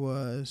 it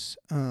was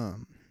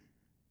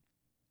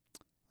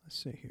let's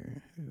see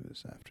here. Who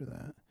was after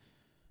that?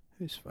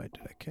 Whose fight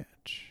did I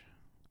catch?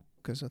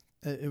 Because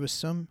it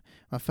was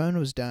my phone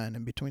was dying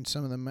in between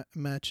some of the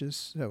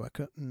matches, so I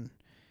couldn't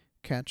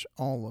catch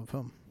all of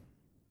them.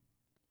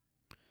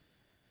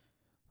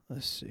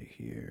 Let's see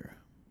here.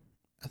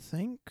 I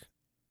think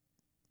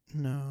it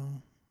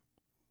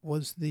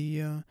was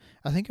the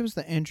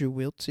Andrew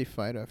Wiltsey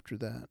fight after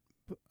that.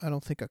 But I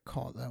don't think I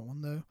caught that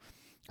one though.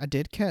 I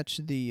did catch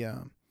the.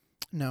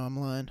 No, I'm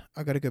lying.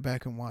 I got to go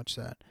back and watch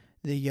that.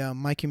 The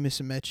Mikey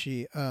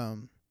Musumeci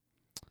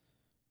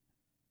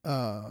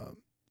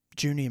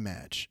junior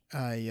match.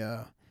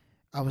 I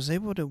was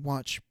able to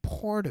watch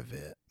part of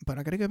it, but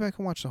I got to go back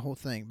and watch the whole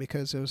thing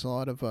because there was a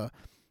lot of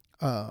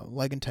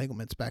leg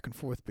entanglements back and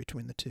forth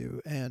between the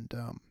two, and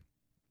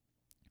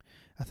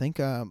I think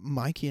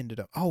Mikey ended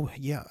up. Oh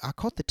yeah, I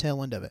caught the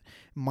tail end of it.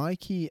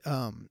 Mikey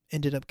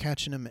ended up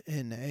catching him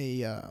in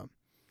a.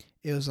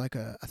 It was like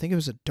I think it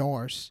was a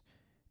Darce,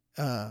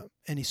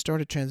 and he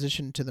started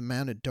transitioning to the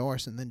mounted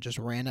Darce, and then just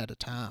ran out of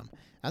time.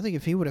 I think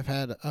if he would have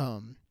had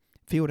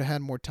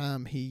more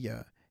time, he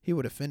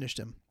would have finished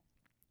him.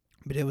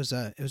 But it was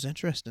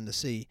interesting to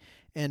see,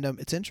 and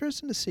it's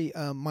interesting to see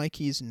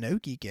Mikey's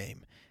Nogi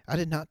game. I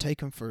did not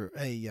take him for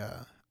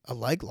a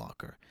leg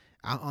locker.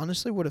 I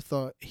honestly would have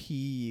thought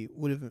he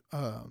would have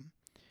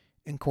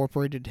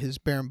incorporated his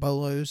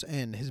barambolos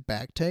and his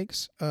back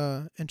takes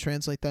and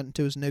translate that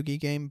into his Nogi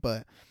game,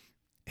 but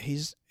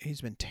he's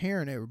been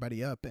tearing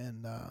everybody up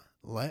in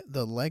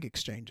the leg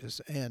exchanges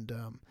and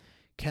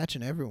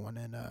catching everyone.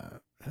 And I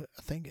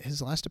think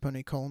his last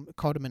opponent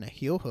caught him in a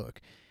heel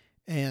hook,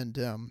 and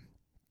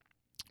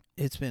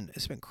it's been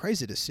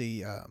crazy to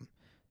see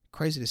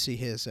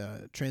his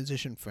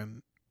transition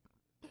from.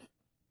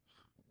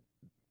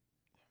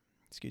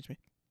 Excuse me.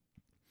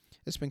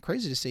 It's been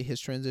crazy to see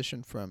his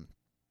transition from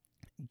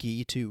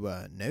gi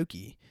to no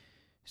gi.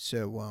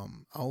 So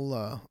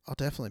I'll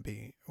definitely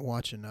be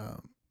watching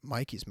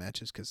Mikey's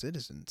matches because it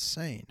is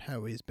insane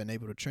how he's been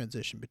able to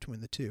transition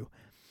between the two.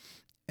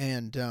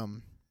 And I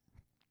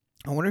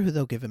wonder who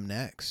they'll give him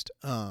next.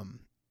 I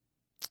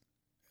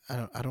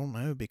don't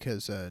know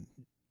because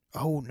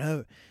oh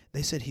no,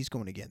 they said he's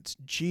going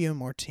against Gio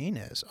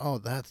Martinez. Oh,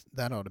 that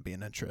ought to be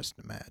an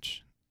interesting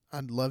match.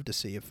 I'd love to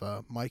see if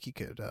Mikey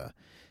could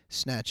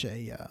snatch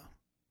a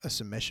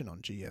submission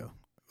on Gio,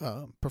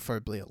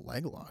 preferably a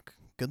leg lock.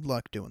 Good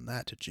luck doing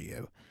that to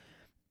Gio.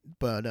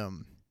 But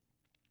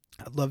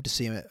I'd love to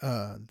see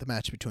the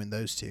match between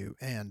those two.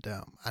 And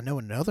I know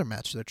another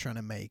match they're trying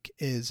to make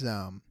is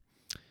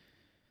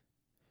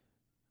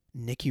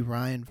Nicky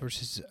Ryan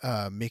versus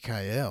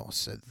Mikhail.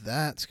 So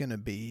that's going to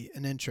be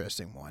an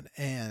interesting one.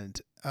 And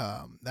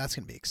that's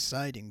going to be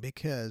exciting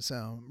because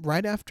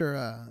right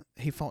after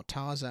he fought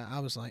Taza, I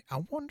was like,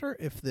 I wonder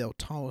if they'll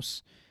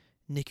toss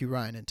Nicky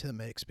Ryan into the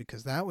mix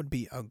because that would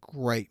be a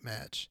great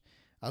match.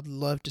 I'd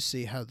love to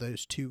see how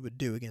those two would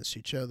do against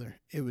each other.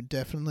 It would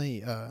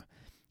definitely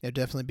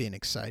be an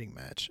exciting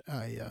match.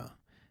 I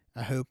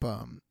hope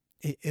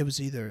it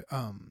was either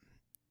I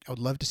would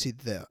love to see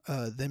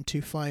them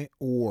two fight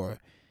or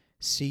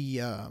see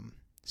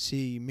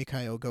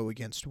Mikhail go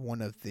against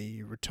one of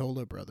the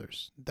Rotolo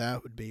brothers.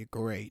 That would be a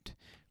great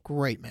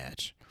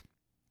match.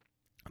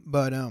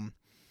 But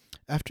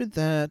after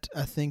that,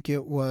 I think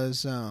it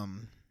was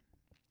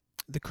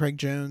the Craig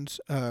Jones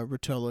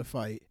Rotolo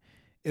fight.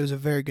 It was a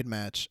very good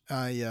match.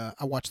 I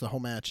watched the whole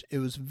match. It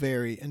was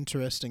very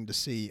interesting to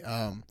see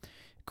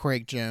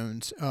Craig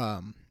Jones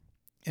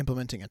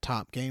implementing a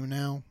top game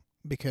now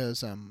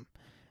because I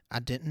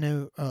didn't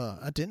know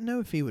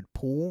if he would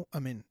pull. I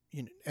mean,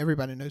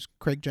 everybody knows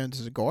Craig Jones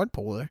is a guard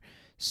puller,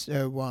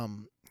 so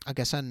I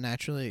guess I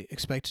naturally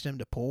expected him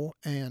to pull,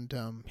 and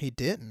he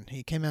didn't.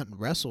 He came out and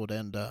wrestled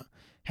and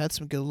had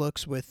some good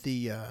looks with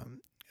the.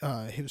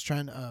 He was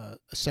trying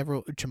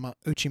several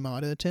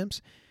Uchimata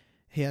attempts.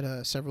 He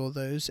had several of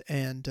those,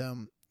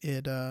 and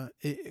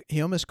he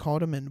almost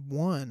caught him in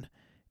one,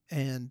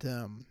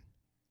 and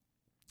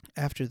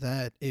after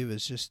that, it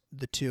was just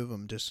the two of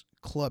them just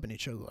clubbing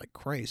each other like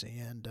crazy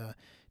and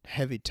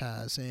heavy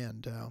ties,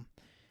 and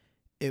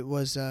it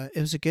was a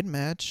good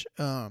match.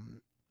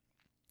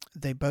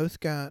 They both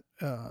got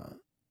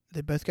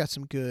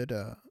some good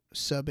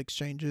sub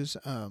exchanges.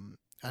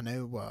 I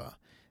know. I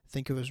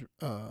think it was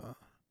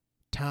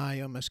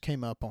Ty almost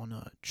came up on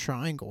a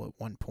triangle at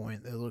one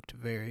point. It looked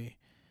very.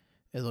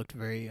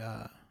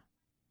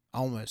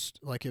 Almost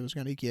like it was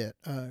going to get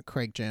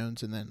Craig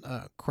Jones, and then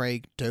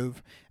Craig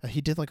dove. He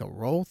did like a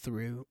roll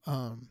through.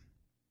 I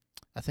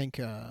think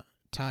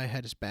Ty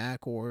had his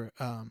back, or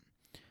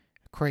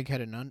Craig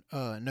had an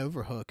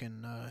overhook,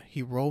 and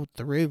he rolled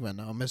through and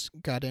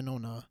almost got in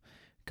on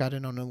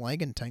a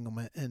leg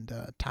entanglement, and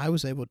Ty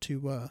was able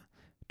to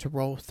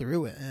roll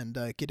through it and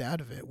get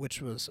out of it,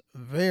 which was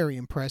very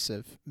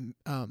impressive.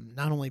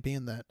 Not only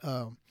being that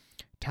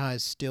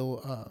Ty's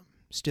still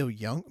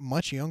young,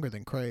 much younger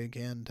than Craig,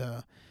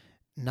 and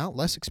not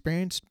less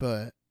experienced,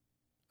 but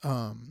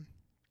not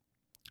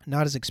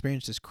as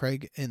experienced as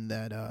Craig in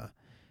that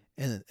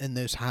in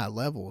those high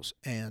levels.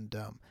 And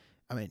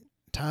I mean,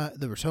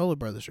 the Rotolo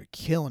brothers are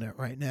killing it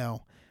right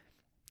now.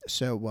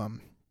 So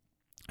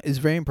it's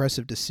very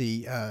impressive to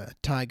see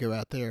Ty go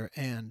out there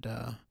and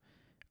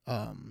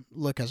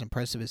look as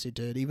impressive as he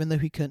did. Even though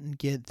he couldn't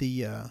get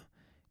the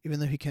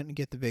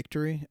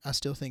victory, I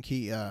still think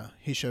he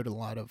showed a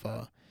lot of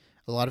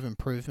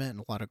improvement and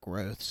a lot of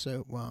growth.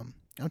 So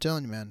I'm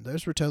telling you, man,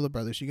 those Rotolo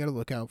brothers, you got to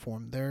look out for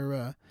them.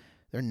 They're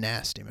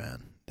nasty,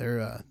 man.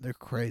 They're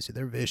crazy.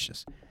 They're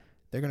vicious.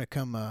 They're gonna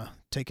come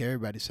take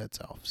everybody's heads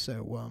off.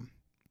 So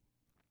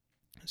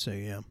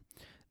yeah,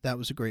 that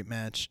was a great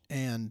match.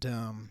 And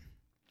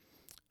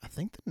I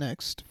think the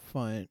next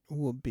fight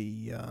will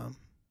be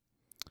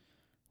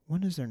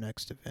when is their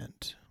next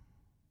event?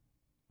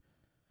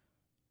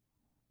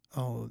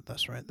 Oh,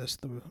 that's right. That's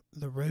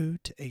the road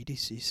to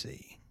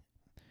ADCC.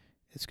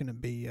 It's gonna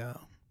be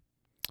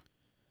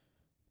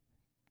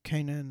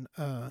Kanan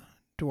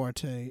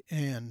Duarte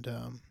and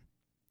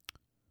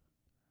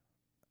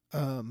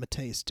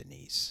Mateus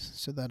Denise.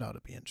 So that ought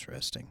to be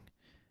interesting.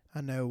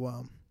 I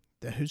know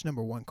the Who's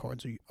Number One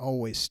cards are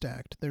always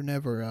stacked. They're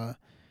never.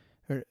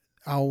 I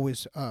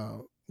always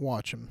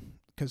watch them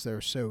because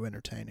they're so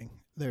entertaining.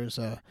 There's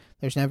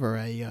never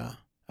a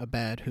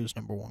bad Who's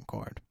Number One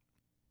card.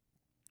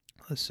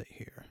 Let's see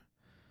here.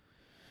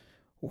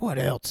 What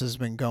else has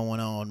been going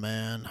on,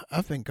 man?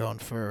 I've been gone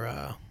for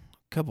a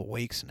couple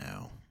weeks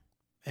now,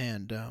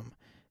 and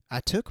I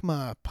took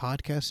my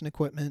podcasting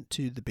equipment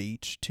to the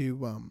beach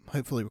to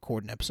hopefully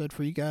record an episode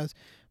for you guys.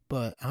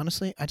 But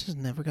honestly, I just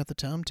never got the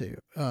time to,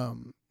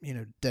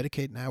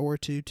 dedicate an hour or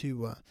two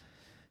to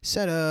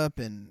set up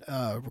and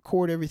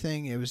record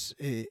everything.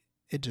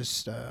 It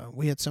just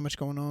we had so much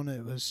going on.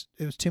 It was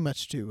too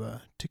much to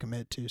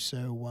commit to.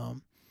 So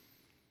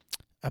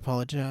I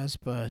apologize,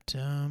 but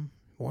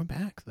we're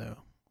back though.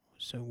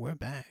 So we're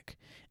back,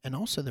 and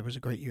also there was a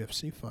great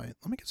UFC fight.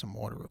 Let me get some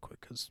water real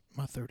quick because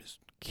my throat is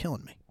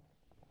killing me.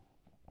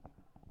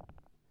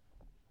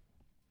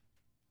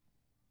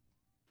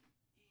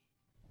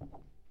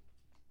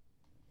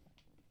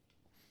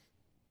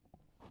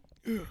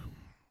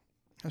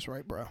 That's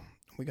right, bro.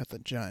 We got the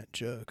giant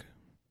jug.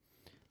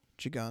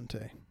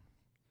 Gigante.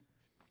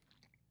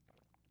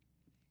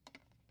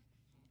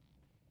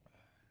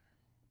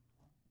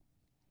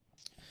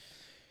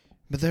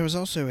 But there was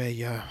also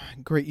a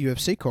great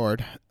UFC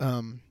card.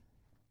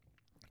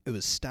 It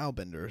was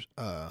Stylebender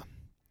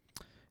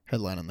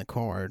headlining the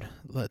card.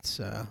 Let's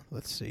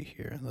see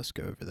here. Let's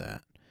go over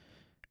that.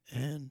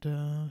 And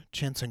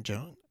Chan Sung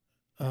Jung.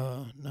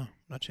 No,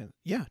 not Chan.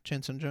 Yeah,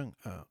 Chan Sung Jung.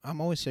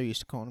 I'm always so used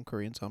to calling him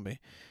Korean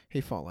Zombie.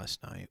 He fought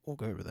last night. We'll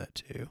go over that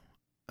too.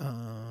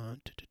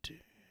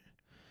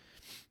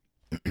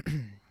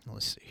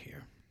 Let's see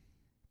here.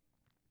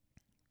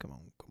 Come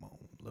on.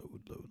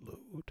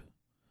 Load.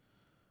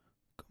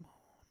 Come on.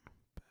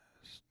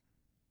 Best.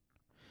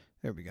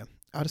 There we go.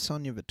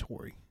 Adesanya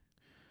Vittori.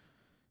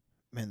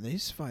 Man,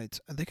 these fights,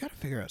 they got to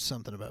figure out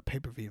something about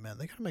pay-per-view, man.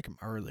 They got to make them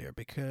earlier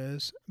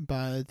because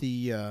by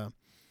the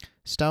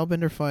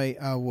Stylebender fight,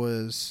 I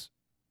was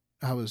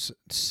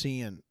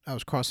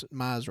crossing,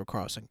 my eyes were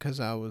crossing because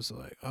I was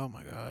like, oh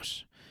my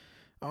gosh.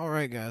 All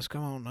right, guys,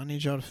 come on. I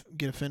need y'all to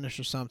get a finish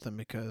or something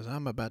because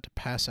I'm about to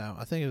pass out.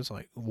 I think it was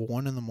like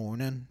 1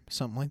 a.m,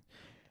 something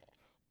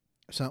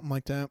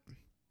like that.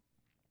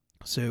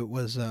 So it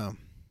was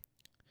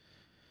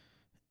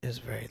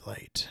very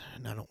late,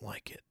 and I don't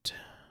like it.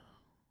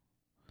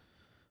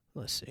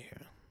 Let's see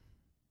here.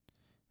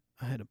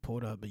 I had to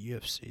pull up the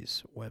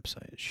UFC's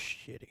website. It's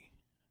shitty.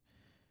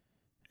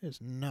 It's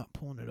not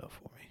pulling it up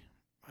for me.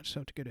 I just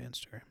have to go to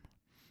Instagram.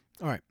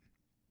 All right.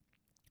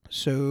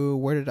 So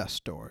where did I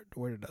start?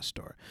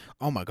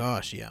 Oh my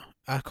gosh, yeah.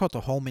 I caught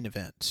the whole main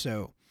event.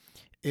 So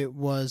it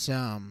was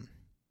the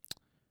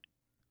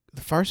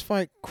first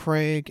fight,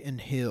 Craig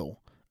and Hill.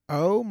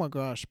 Oh my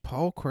gosh,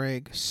 Paul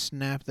Craig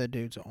snapped that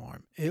dude's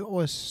arm. It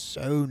was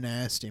so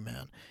nasty,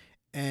 man.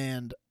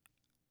 And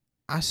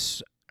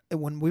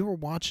when we were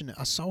watching it,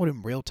 I saw it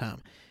in real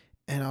time.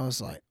 And I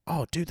was like,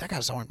 oh, dude, that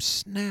guy's arm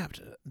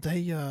snapped.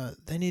 They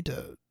need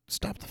to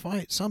stop the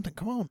fight. Something,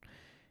 come on.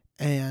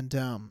 And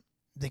the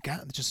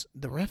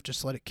ref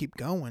just let it keep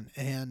going.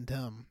 And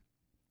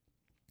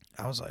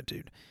I was like,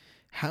 dude,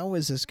 how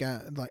is this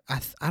guy, like,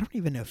 I don't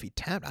even know if he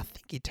tapped. I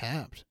think he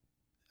tapped.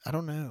 I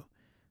don't know,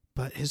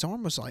 but his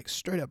arm was like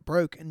straight up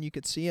broke, and you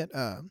could see it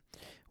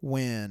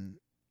when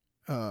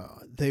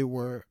they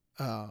were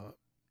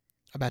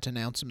about to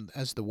announce him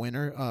as the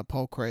winner,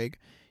 Paul Craig.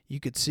 You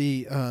could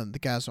see the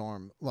guy's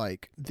arm,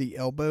 like the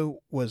elbow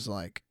was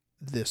like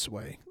this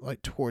way,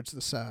 like towards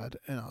the side,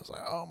 and I was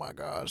like, oh my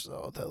gosh,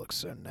 oh, that looks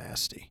so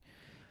nasty.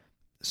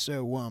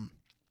 So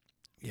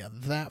yeah,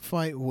 that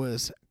fight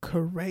was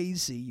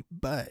crazy,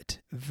 but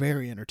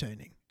very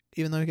entertaining.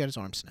 Even though he got his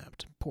arm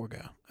snapped, poor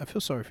guy. I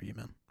feel sorry for you,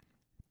 man.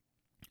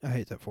 I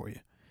hate that for you.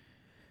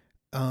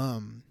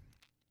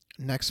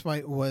 Next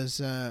fight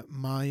was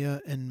Maya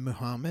and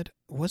Muhammad.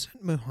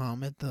 Wasn't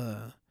Muhammad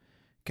the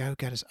guy who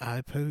got his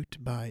eye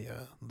poked by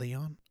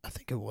Leon? I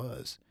think it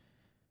was.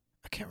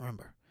 I can't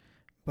remember.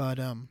 But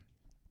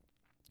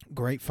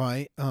great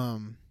fight.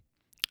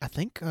 I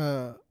think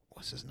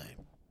what's his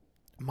name?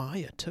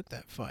 Maya took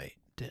that fight,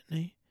 didn't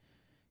he?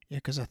 Yeah,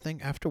 because I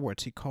think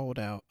afterwards he called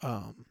out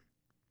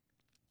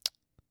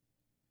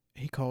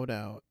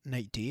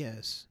Nate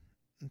Diaz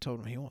and told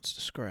him he wants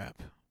to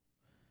scrap.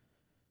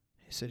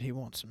 He said he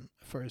wants him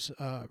for his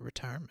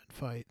retirement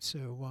fight.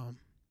 So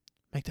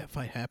make that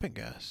fight happen,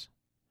 guys.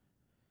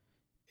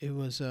 It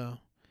was let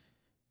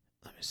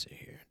me see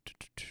here.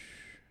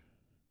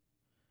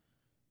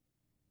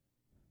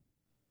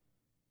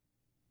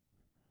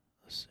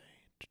 Let's see.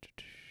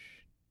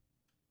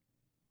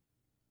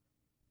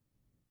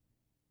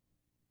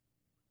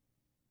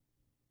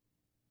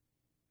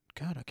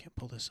 God, I can't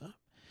pull this up.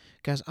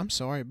 Guys, I'm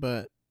sorry,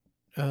 but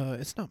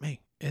it's not me.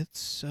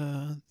 It's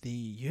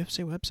the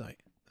UFC website.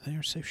 They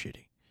are so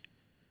shitty.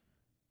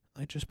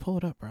 Like, just pull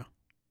it up, bro.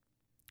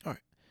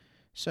 Alright.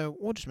 So,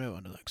 we'll just move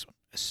on to the next one.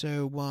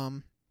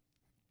 So,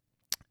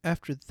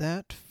 after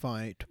that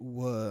fight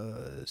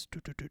was...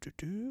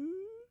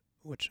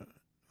 Which fight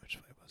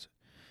was it?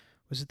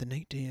 Was it the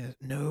Nate Diaz?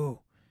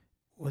 No.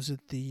 Was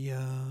it the...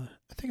 I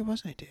think it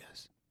was Nate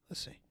Diaz.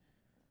 Let's see.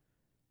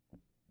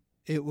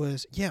 It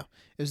was the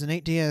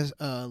Nate Diaz,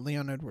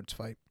 Leon Edwards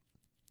fight.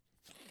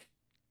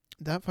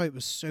 That fight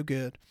was so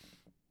good.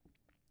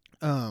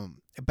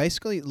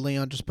 Basically,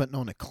 Leon just putting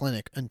on a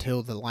clinic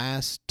until the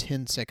last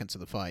 10 seconds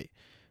of the fight.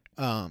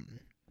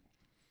 Man,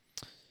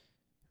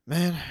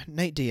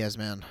 Nate Diaz,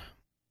 man.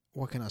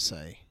 What can I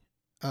say?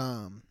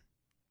 Tough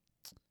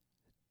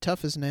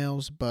as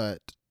nails, but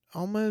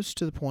almost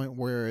to the point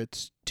where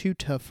it's too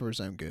tough for his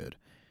own good.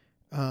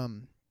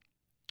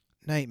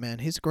 Nate, man,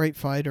 he's a great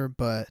fighter,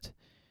 but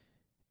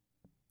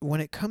when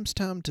it comes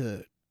time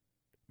to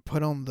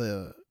put on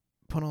the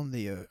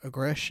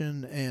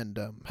aggression and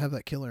have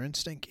that killer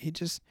instinct, he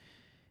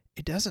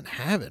doesn't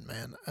have it,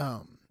 man.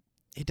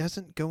 He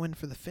doesn't go in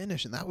for the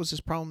finish, and that was his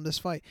problem this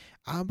fight.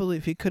 I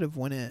believe he could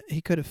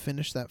have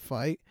finished that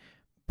fight,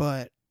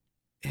 but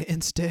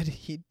instead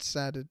he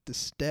decided to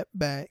step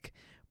back,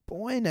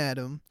 point at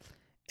him,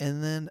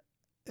 and then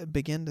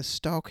begin to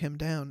stalk him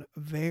down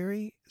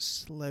very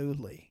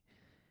slowly.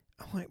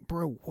 I'm like,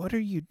 bro, what are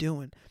you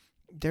doing?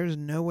 There's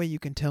no way you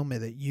can tell me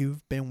that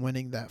you've been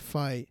winning that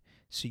fight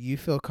so you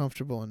feel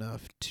comfortable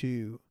enough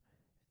to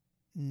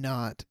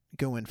not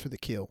go in for the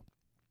kill.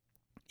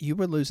 You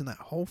were losing that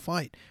whole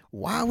fight.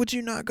 Why would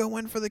you not go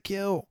in for the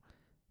kill?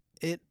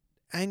 It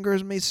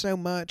angers me so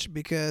much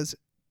because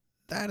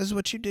that is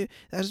what you do.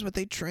 That is what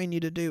they train you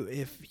to do.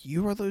 If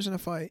you are losing a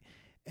fight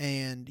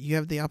and you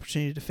have the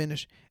opportunity to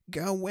finish,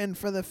 go in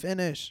for the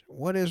finish.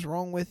 What is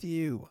wrong with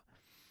you?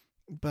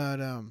 But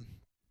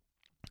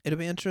it'll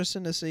be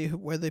interesting to see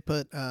where they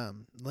put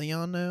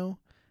Leon now.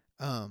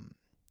 I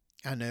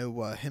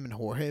know him and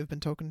Jorge have been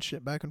talking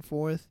shit back and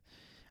forth.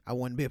 I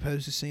wouldn't be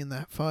opposed to seeing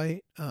that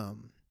fight.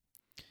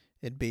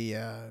 It'd be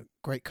a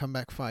great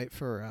comeback fight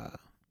for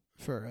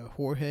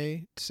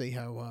Jorge to see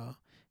how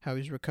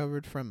he's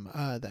recovered from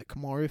that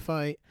Kamaru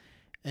fight,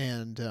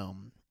 and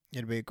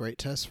it'd be a great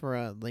test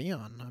for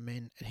Leon. I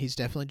mean, he's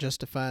definitely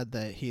justified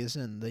that he is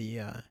in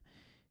the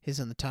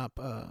top.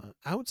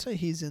 I would say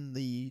he's in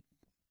the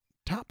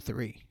top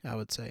 3. I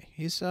would say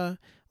he's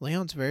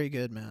Leon's very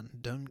good, man.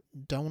 Don't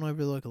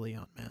overlook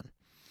Leon, man.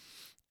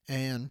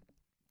 And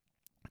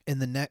in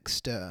the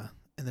next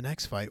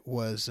fight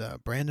was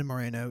Brandon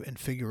Moreno and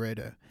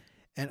Figueiredo,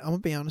 and I'm gonna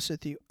be honest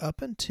with you.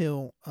 Up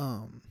until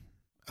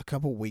a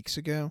couple weeks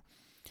ago,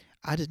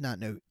 I did not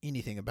know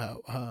anything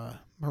about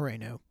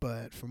Moreno,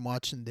 but from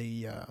watching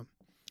the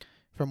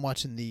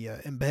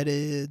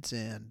embeddeds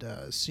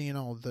and seeing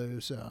all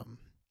those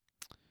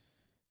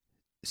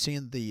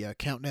seeing the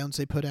countdowns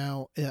they put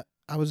out,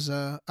 I was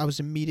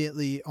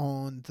immediately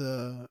on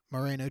the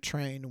Moreno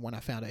train when I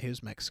found out he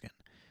was Mexican.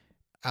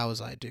 I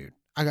was like, dude,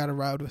 I gotta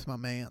ride with my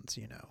mans.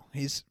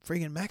 He's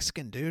freaking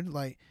Mexican, dude.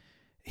 Like,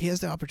 he has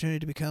the opportunity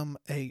to become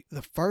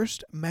the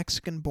first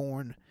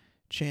Mexican-born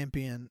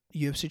champion,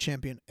 UFC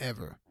champion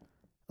ever.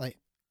 Like,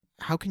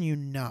 how can you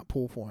not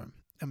pull for him?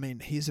 I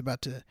mean, he's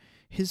about to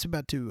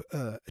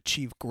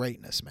achieve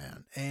greatness,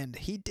 man, and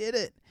he did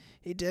it.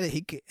 He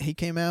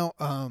came out,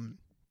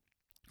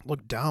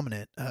 looked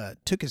dominant.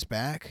 Took his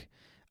back.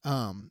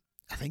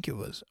 I think it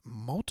was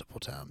multiple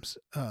times.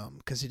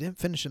 Because he didn't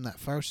finish him that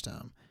first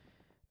time.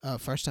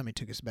 First time he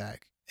took his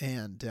back,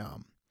 And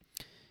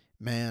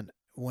man,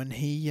 when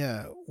he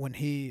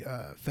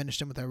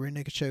finished him with that rear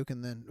naked choke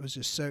and then was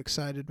just so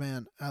excited,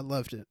 man, I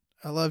loved it.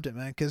 I loved it,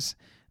 man, because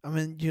I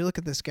mean, you look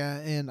at this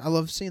guy, and I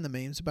love seeing the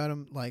memes about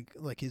him, like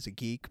he's a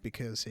geek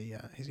because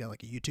he's got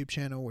like a YouTube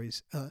channel where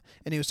he's and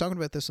he was talking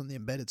about this on the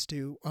Embeddeds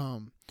too,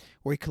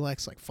 where he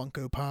collects like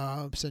Funko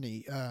Pops, and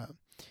he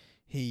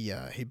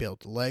built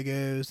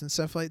Legos and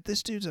stuff like.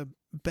 This dude's a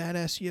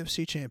badass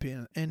UFC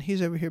champion, and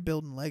he's over here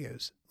building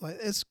Legos. Like,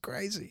 it's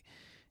crazy.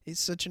 He's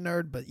such a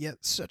nerd, but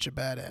yet such a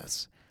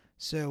badass.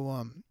 So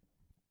I'm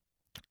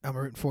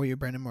rooting for you,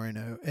 Brandon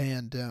Moreno,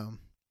 and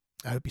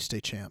I hope you stay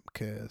champ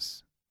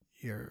because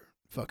you're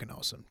fucking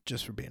awesome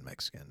just for being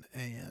Mexican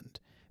and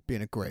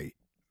being a great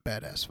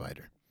badass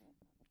fighter.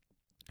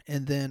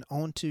 And then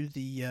on to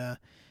the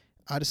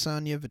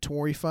Adesanya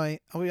Vettori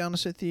fight. I'll be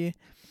honest with you,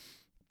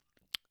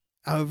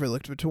 I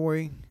overlooked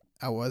Vettori.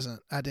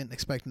 I didn't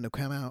expect him to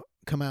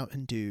come out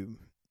and do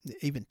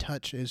even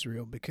touch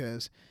Israel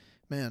because,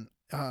 man,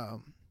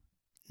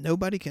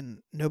 nobody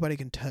can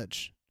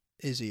touch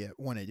Izzy at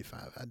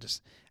 185.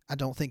 I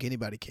don't think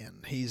anybody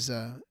can. He's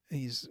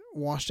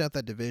washed out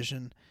that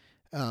division.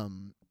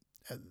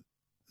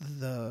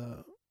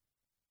 The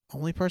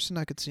only person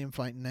I could see him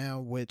fighting now,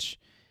 which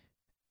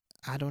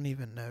I don't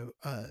even know,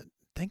 I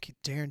think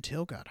Darren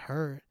Till got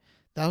hurt.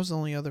 That was the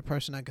only other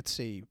person I could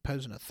see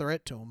posing a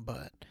threat to him,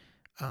 but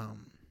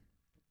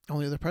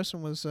only other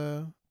person was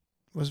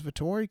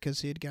Vettori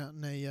because he had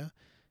gotten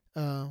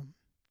a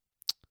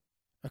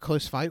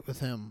close fight with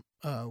him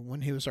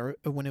when it was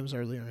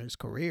earlier in his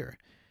career.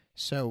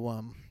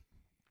 So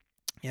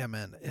yeah,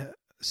 man,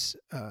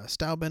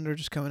 Stylebender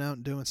just coming out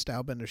and doing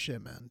Stylebender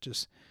shit, man.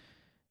 Just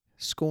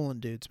schooling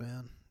dudes,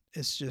 man.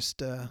 It's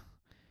just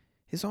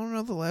he's on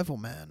another level,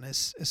 man.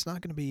 It's not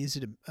going to be easy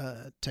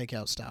to take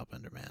out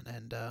Stylebender, man,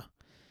 and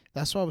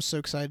that's why I was so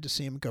excited to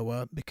see him go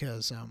up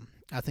because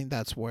I think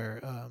that's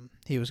where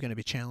he was going to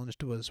be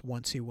challenged was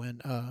once he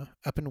went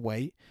up in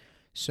weight.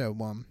 So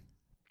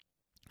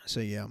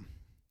yeah,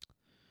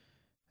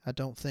 I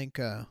don't think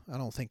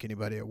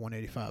anybody at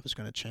 185 is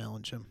going to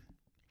challenge him.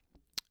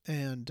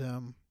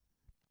 And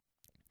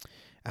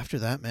after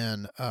that,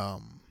 man,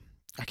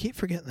 I keep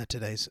forgetting that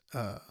today's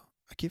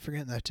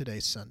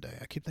Sunday.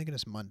 I keep thinking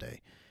it's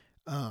Monday,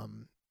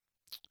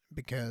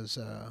 because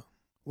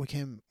we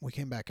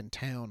came back in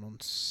town on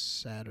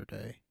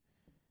Saturday,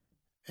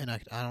 and I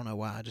don't know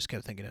why I just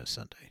kept thinking it was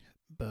Sunday.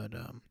 But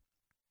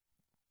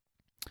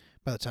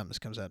by the time this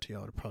comes out to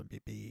y'all, it'll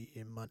probably be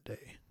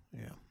Monday.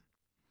 Yeah.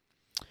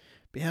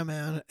 But yeah,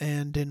 man.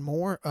 And in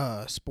more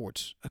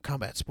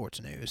combat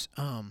sports news,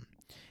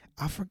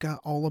 I forgot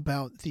all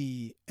about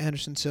the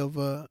Anderson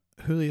Silva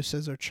Julio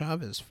Cesar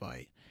Chavez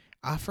fight.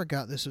 I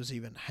forgot this was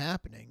even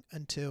happening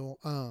until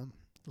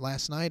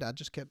last night. I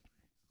just kept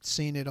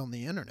seeing it on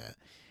the internet,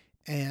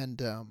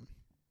 and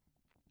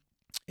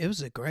it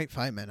was a great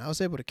fight, man. I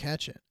was able to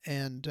catch it,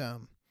 and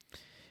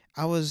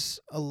I was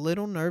a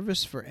little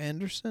nervous for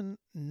Anderson,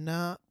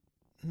 not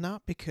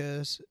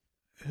because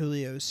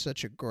Julio is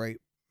such a great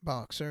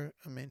boxer.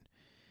 I mean,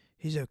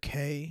 he's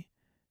okay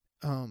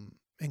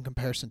in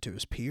comparison to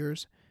his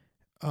peers,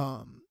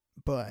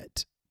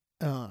 but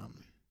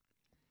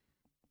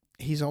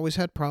he's always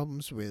had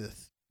problems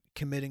with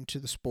committing to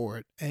the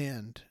sport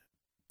and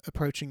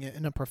approaching it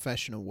in a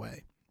professional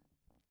way.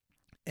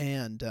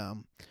 And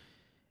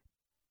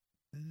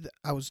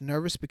I was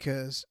nervous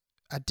because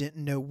I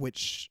didn't know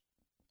which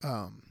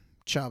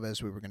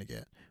Chavez we were going to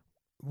get.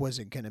 Was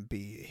it going to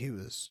be he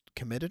was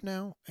committed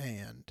now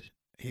and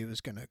he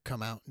was going to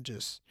come out and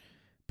just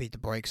beat the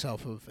brakes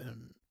off of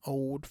an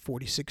old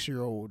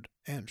 46-year-old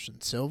Anderson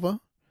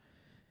Silva?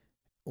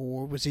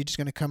 Or was he just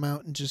going to come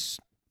out and just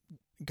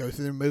go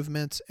through their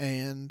movements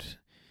and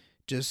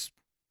just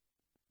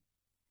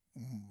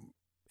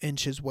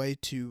inch his way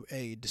to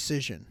a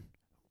decision,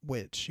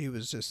 which he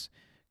was just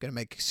going to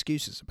make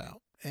excuses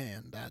about?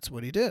 And that's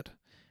what he did.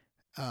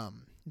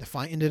 The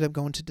fight ended up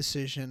going to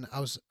decision. I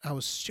was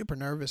super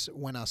nervous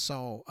when I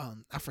saw,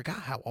 I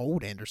forgot how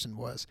old Anderson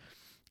was.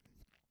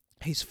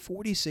 He's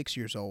 46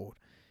 years old.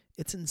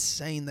 It's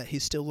insane that he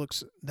still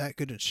looks that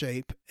good in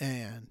shape,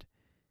 and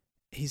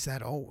he's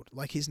that old.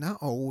 Like, he's not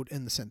old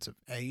in the sense of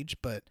age,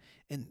 but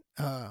in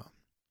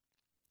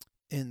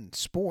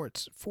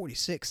sports,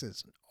 46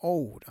 is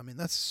old. I mean,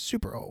 that's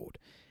super old.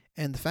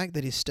 And the fact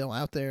that he's still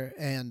out there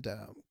and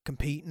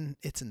competing,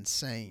 it's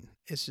insane.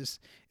 It's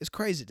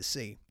crazy to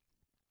see.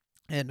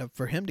 And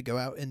for him to go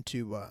out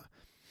into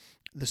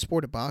the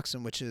sport of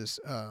boxing, which is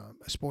a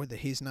sport that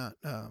he's not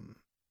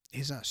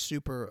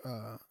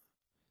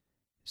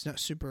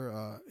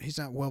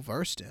well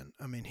versed in.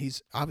 I mean,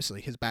 he's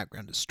obviously, his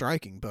background is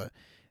striking, but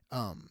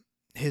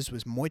his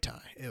was Muay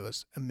Thai. It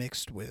was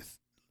mixed with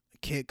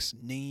kicks,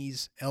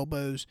 knees,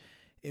 elbows.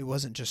 It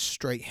wasn't just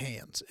straight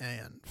hands.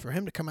 And for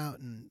him to come out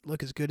and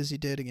look as good as he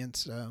did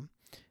against an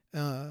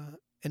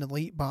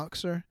elite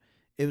boxer,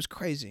 it was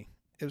crazy.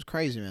 It was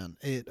crazy, man.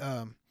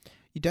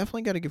 you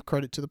definitely got to give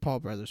credit to the Paul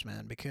brothers,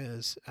 man,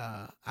 because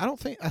I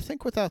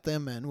think without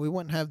them, man, we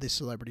wouldn't have these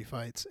celebrity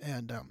fights.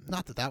 And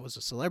not that that was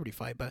a celebrity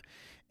fight, but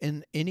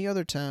in any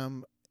other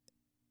time,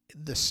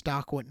 the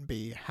stock wouldn't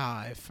be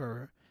high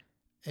for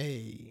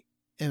a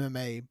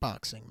MMA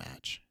boxing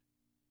match.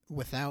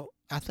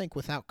 I think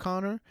without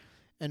Connor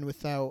and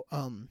without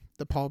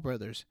the Paul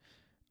brothers,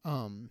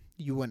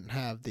 you wouldn't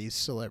have these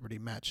celebrity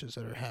matches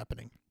that are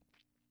happening.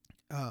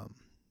 Um,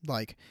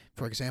 like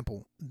for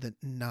example,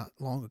 not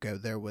long ago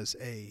there was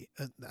I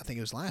think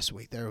it was last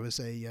week, there was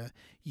a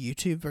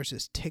YouTube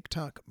versus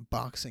TikTok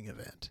boxing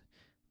event.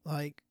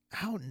 Like,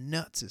 how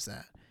nuts is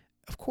that?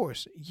 Of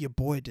course, your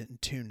boy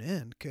didn't tune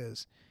in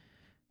because,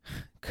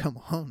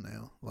 come on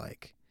now,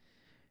 like,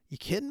 you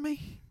kidding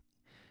me?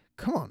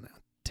 Come on now,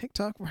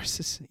 TikTok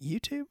versus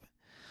YouTube.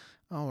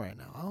 All right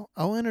now,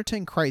 I'll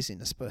entertain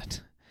craziness,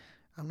 but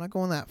I'm not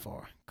going that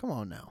far. Come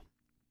on now.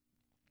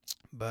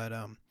 But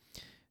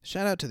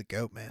shout out to the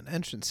GOAT, man.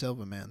 Anderson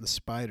Silva, man, the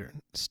spider.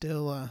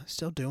 Still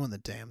doing the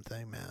damn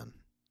thing, man.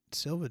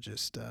 Silva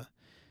just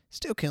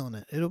still killing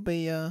it. It'll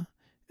be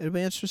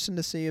interesting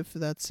to see if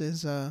that's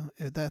his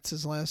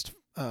last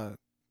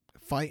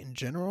fight in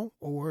general,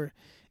 or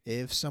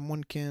if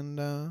someone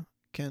can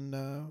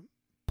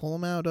pull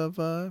him out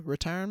of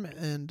retirement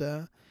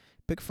and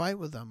big fight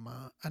with him.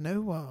 I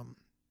know.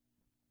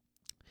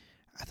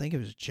 I think it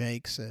was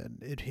Jake said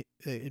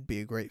it'd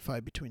be a great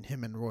fight between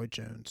him and Roy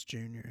Jones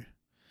Jr.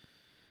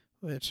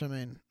 Which, I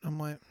mean, I'm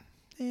like,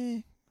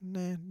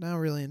 nah, not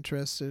really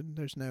interested.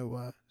 There's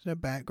no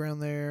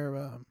background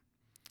there.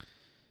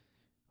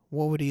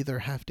 What would either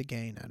have to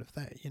gain out of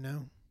that? You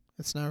know,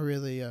 it's not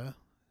really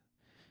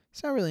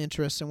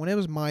interesting. When it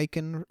was Mike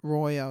and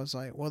Roy, I was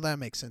like, well, that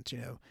makes sense. You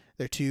know,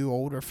 they're two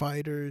older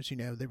fighters. You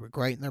know, they were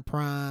great in their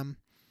prime.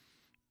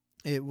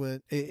 There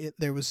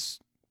was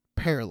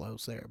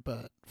parallels there,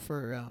 but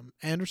for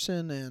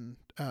Anderson and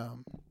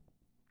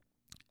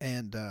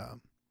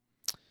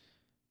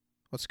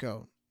let's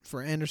go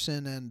for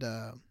Anderson and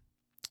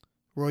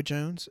Roy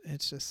Jones,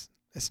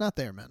 it's not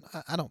there, man.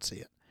 I don't see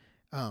it.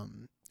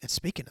 And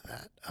speaking of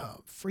that,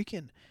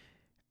 freaking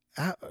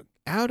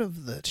out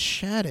of the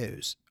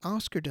shadows,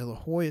 Oscar De La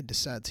Hoya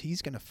decides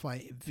he's going to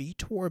fight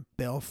Vitor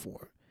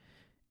Belfort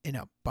in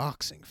a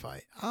boxing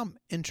fight. I'm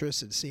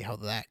interested to see how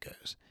that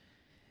goes.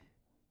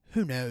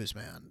 Who knows,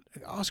 man?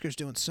 Oscar's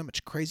doing so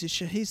much crazy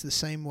shit. He's the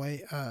same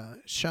way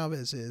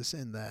Chavez is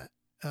in that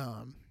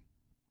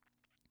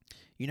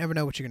you never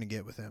know what you're going to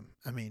get with him.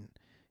 I mean,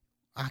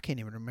 I can't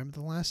even remember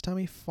the last time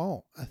he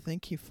fought. I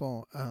think he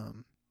fought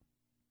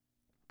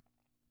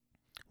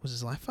was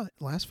his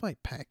last fight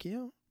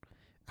Pacquiao?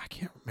 I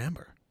can't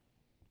remember.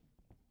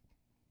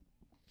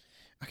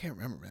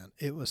 Man.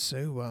 It was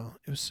so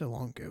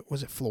long ago.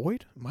 Was it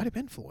Floyd? It might have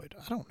been Floyd.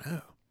 I don't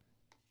know.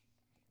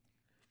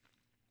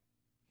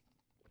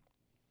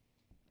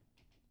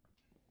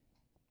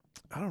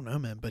 I don't know,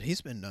 man, but he's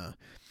been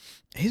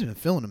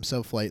feeling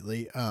himself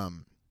lately.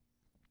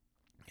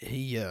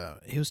 He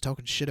was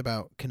talking shit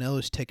about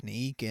Canelo's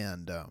technique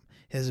and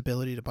his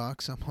ability to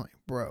box. I'm like,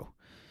 bro,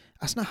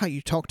 that's not how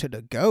you talk to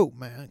the GOAT,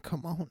 man.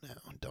 Come on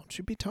now, don't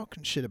you be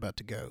talking shit about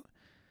the GOAT.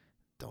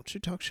 Don't you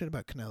talk shit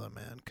about Canelo,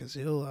 man, because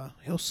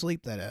he'll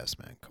sleep that ass,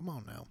 man. Come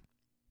on now.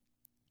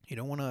 You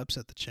don't want to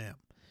upset the champ.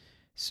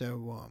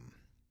 So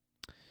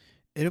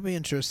it'll be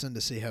interesting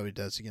to see how he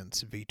does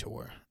against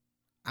Vitor.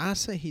 I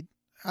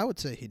would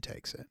say he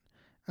takes it.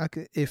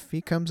 If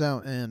he comes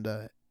out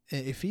and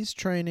if he's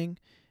training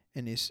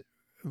and he's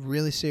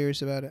really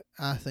serious about it,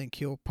 I think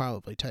he'll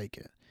probably take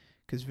it.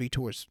 Because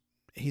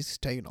he's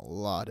taking a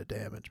lot of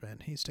damage, man.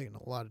 He's taking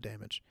a lot of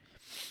damage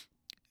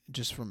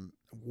just from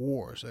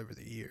wars over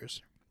the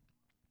years.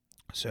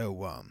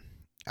 So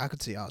I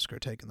could see Oscar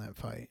taking that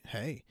fight.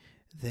 Hey,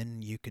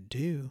 then you could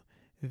do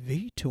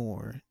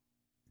TRT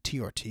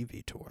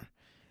Vitor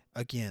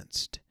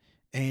against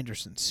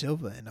Anderson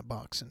Silva in a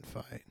boxing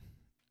fight.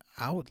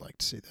 I would like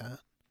to see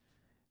that.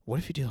 What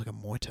if you do like a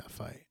Muay Thai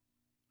fight?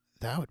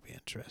 That would be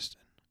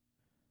interesting.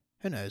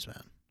 Who knows,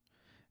 man?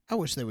 I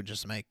wish they would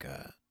just make.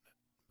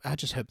 I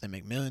just hope they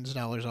make millions of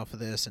dollars off of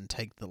this and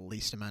take the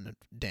least amount of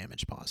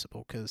damage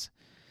possible, because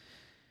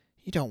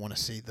you don't want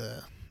to see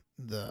the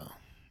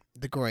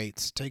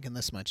greats taking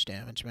this much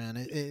damage, man.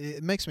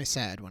 It makes me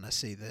sad when I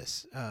see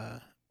this.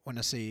 When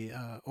I see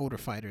older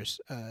fighters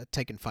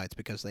taking fights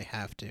because they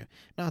have to.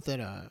 Not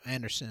that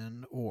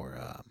Anderson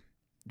or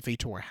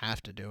Vitor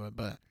have to do it,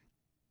 but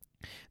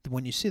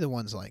when you see the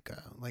ones like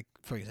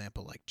for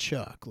example, like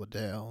Chuck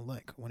Liddell,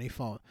 like when he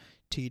fought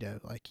Tito,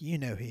 like, you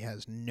know, he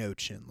has no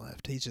chin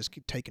left. He's just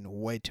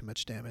taking way too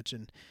much damage,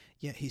 and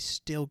yet he's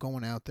still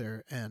going out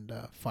there and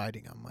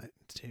fighting. I'm like,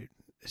 dude,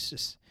 it's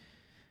just,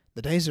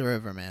 the days are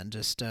over, man.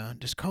 Just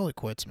call it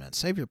quits, man.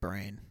 Save your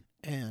brain.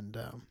 And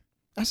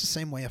that's the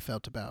same way I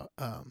felt about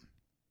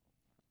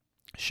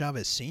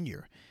Chavez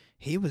Sr.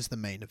 He was the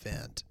main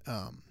event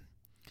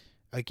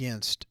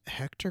against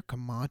Hector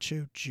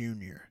Camacho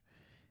Jr.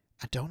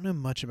 I don't know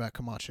much about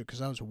Camacho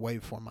because I was way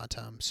before my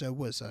time. So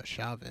was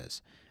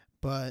Chavez.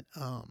 But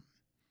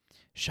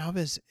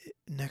Chavez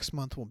next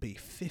month will be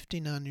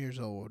 59 years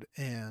old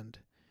and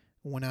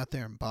went out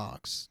there and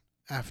boxed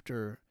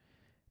after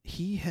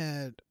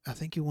I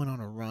think he went on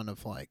a run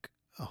of like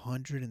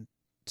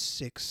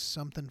 106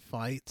 something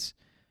fights.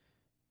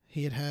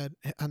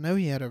 I know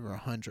he had over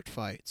 100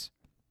 fights.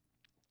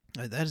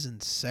 Like, that is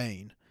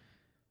insane.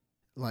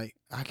 Like,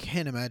 I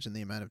can't imagine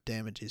the amount of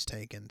damage he's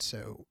taken.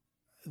 So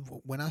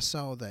when I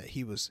saw that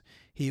he was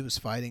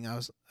fighting,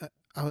 I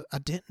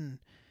didn't.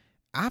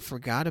 I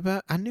forgot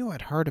about. I knew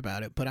I'd heard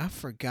about it, but I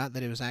forgot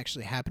that it was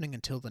actually happening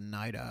until the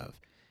night of,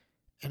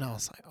 and I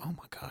was like, "Oh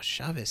my gosh,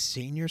 Chavez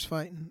Senior's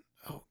fighting!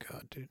 Oh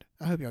god, dude!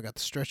 I hope y'all got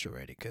the stretcher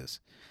ready, cause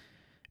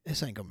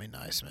this ain't gonna be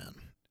nice, man."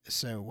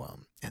 So,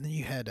 and then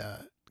you had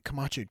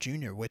Camacho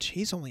Jr., which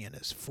he's only in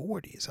his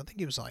 40s. I think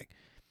he was like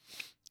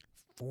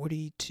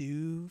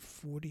 42,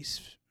 40,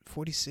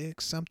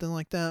 46, something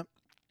like that.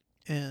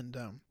 And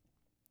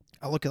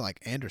I look at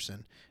like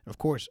Anderson, and of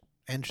course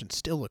Anderson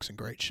still looks in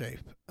great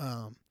shape.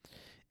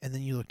 And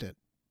then you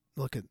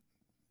look at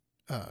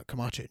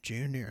Camacho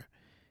Jr.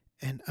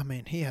 And I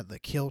mean, he had the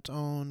kilt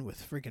on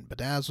with freaking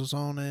bedazzles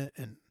on it,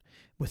 and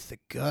with the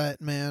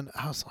gut, man.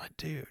 I was like,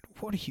 dude,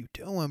 what are you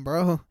doing,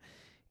 bro?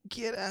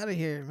 Get out of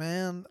here,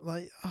 man.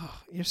 Like,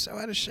 oh, you're so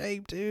out of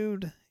shape,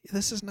 dude.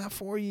 This is not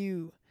for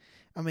you.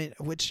 I mean,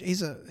 which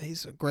he's a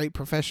great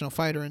professional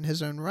fighter in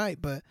his own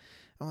right, but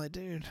I'm like,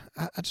 dude,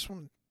 I just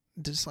want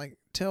to just like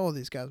tell all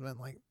these guys, man,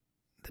 like,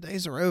 the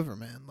days are over,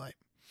 man. Like,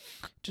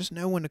 just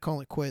know when to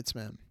call it quits,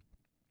 man.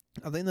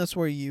 I think that's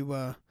where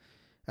you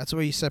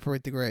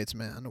separate the grades,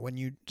 man. When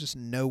you just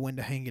know when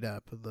to hang it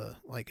up.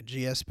 Like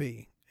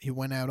GSP, he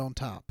went out on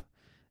top.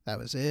 That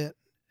was it.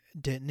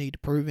 Didn't need to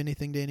prove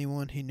anything to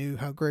anyone. He knew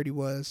how great he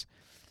was,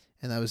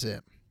 and that was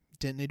it.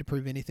 Didn't need to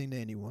prove anything to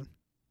anyone.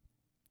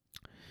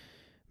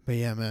 But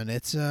yeah, man,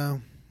 it's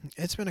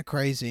been a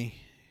crazy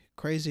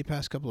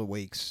past couple of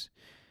weeks.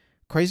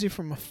 Crazy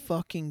from a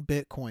fucking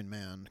Bitcoin,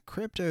 man.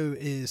 Crypto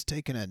is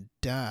taking a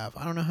dive.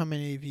 I don't know how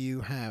many of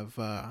you have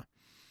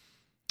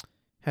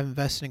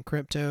invested in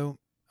crypto.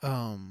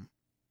 I'm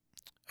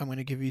going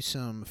to give you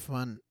some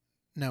fun.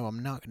 No,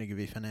 I'm not going to give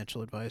you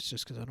financial advice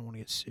just because I don't want to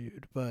get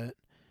sued. But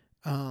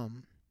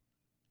don't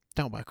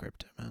buy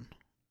crypto, man.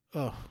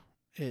 Oh,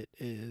 it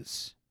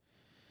is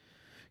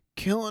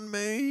killing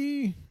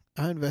me.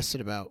 I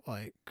invested about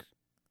I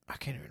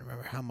can't even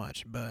remember how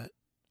much, but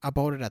I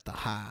bought it at the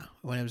high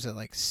when it was at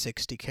like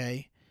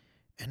 60K,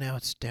 and now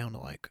it's down to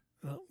like,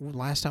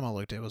 last time I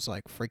looked, it was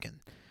like freaking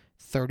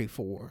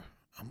 34.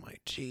 I'm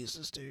like,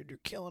 Jesus, dude, you're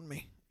killing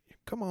me.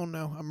 Come on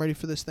now. I'm ready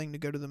for this thing to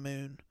go to the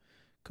moon.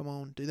 Come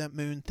on, do that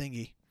moon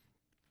thingy.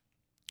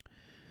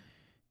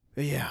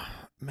 But yeah,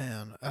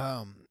 man,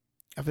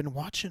 I've been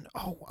watching.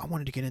 Oh, I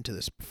wanted to get into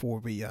this before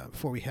we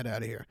head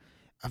out of here.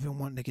 I've been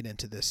wanting to get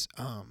into this.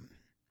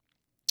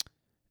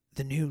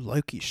 The new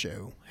Loki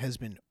show has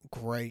been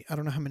great. I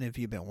don't know how many of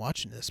you have been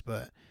watching this,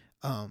 but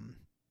I'm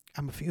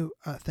a few.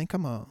 I think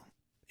I'm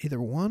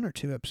either 1 or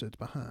 2 episodes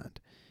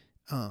behind.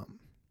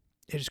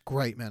 It is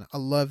great, man. I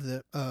love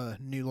the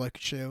new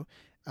Loki show.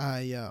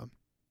 He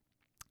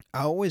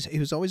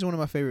was always one of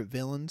my favorite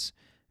villains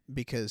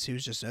because he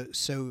was just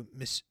so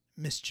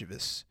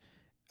mischievous.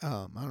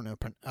 I don't know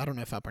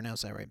if I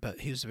pronounced that right, but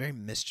he was very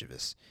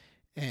mischievous,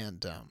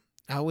 and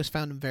I always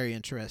found him very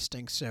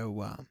interesting.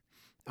 So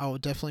I will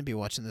definitely be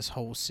watching this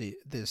whole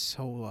series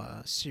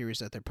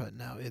that they're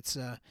putting out. It's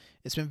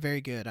been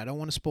very good. I don't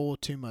want to spoil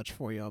too much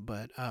for y'all,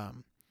 but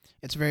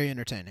it's very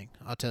entertaining.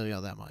 I'll tell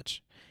y'all that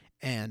much.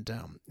 And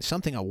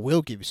something I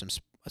will give you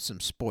some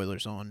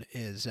spoilers on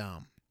is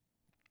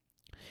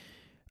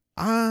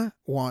I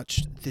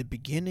watched the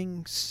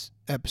beginning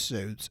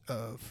episodes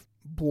of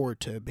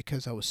Boruto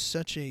because I was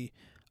such a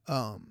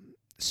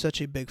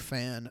big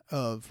fan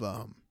of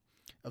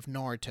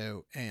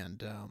Naruto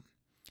and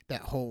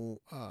that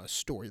whole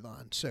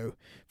storyline. So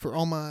for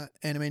all my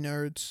anime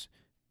nerds,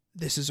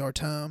 this is our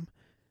time.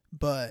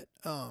 But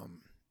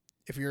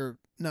if you're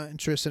not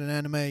interested in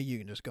anime, you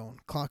can just go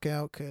and clock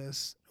out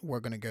because we're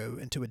going to go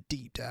into a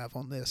deep dive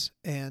on this.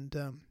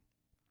 And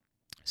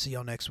see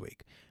y'all next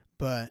week.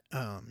 But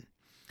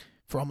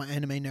for all my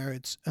anime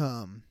nerds,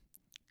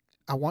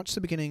 I watched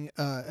the beginning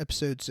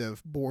episodes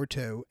of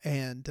Boruto,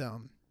 and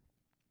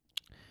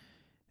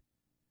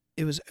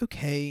it was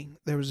okay.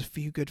 There was a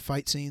few good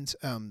fight scenes.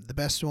 The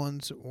best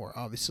ones were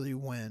obviously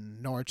when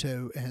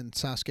Naruto and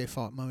Sasuke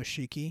fought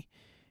Momoshiki,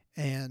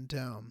 and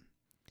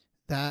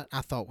that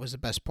I thought was the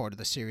best part of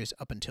the series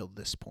up until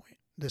this point,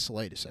 this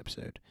latest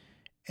episode.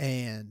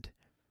 And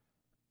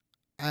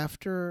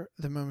after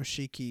the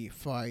Momoshiki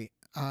fight,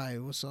 I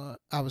was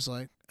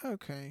like,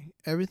 okay,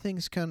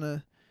 everything's kind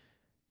of.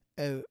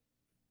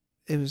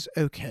 It was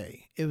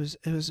okay. It was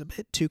a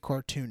bit too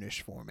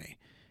cartoonish for me.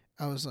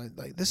 I was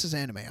like this is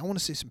anime. I want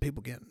to see some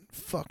people getting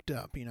fucked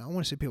up. I want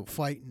to see people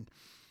fighting,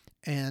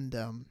 and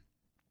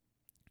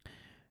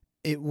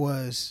it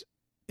was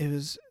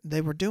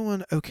they were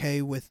doing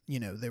okay with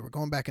they were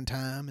going back in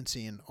time and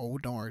seeing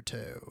old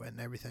Naruto and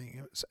everything.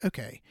 It was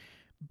okay,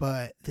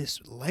 but this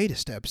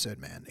latest episode,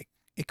 man,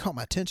 it caught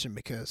my attention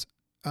because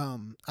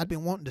I'd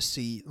been wanting to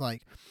see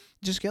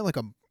just get like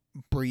a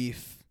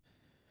brief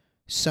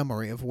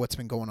summary of what's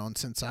been going on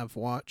since I've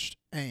watched,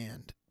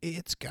 and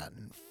it's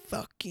gotten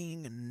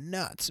fucking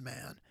nuts,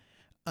 man.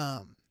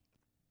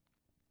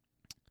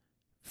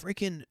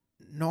 Freaking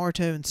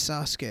Naruto and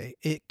Sasuke.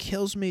 It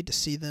kills me to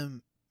see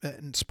them.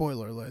 And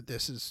spoiler alert: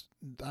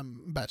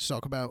 I'm about to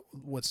talk about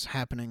what's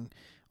happening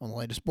on the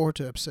latest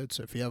Boruto episode.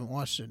 So if you haven't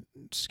watched it,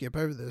 skip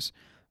over this.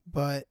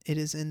 But it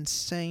is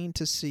insane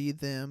to see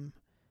them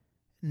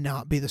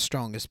not be the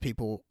strongest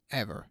people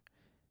ever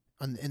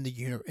in the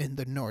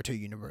Naruto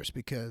universe,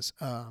 because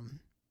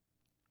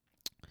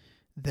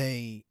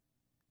they're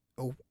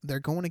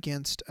going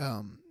against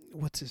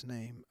what's his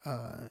name?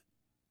 I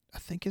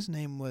think his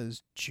name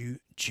was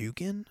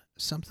Jugen,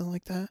 something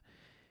like that.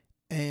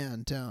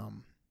 And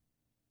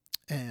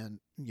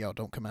y'all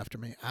don't come after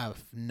me.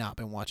 I've not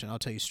been watching. I'll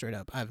tell you straight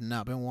up. I've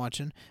not been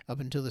watching up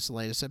until this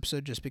latest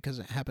episode just because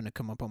it happened to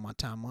come up on my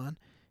timeline.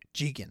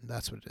 Jigen,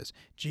 that's what it is.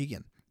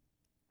 Jigen.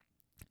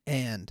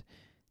 And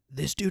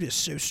this dude is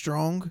so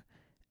strong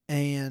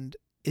and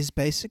is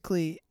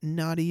basically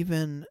not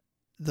even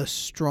the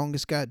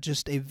strongest guy,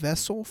 just a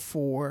vessel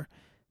for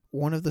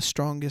one of the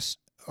strongest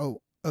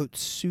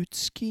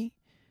Otsutsuki,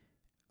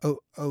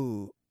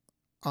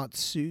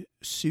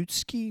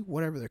 Otsutsuki,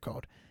 whatever they're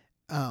called.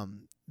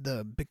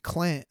 The big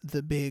clan,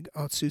 the big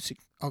Otsutsuki,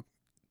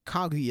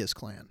 Kaguya's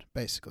clan,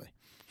 basically.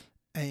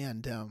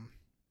 And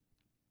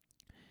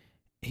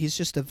he's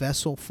just a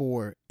vessel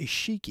for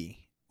Ishiki,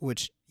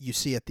 which you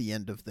see at the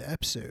end of the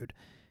episode.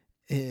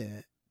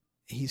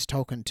 He's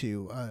talking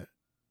to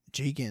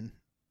Jigen,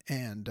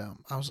 and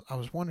I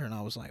was wondering,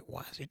 I was like,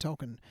 why is he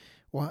talking?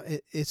 Well,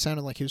 it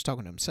sounded like he was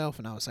talking to himself,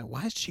 and I was like,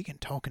 why is Jigen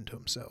talking to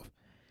himself?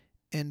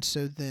 And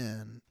so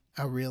then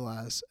I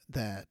realized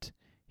that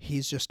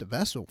he's just a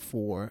vessel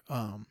for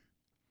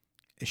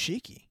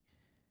Ishiki.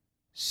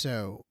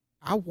 So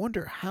I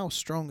wonder how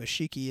strong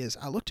Ishiki is.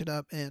 I looked it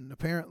up, and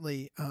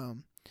apparently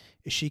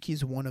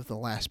Ishiki's one of the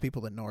last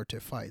people that Naruto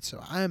fights.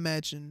 So I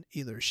imagine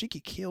either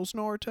Ishiki kills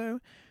Naruto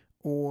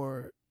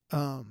or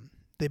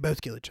they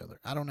both kill each other.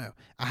 I don't know.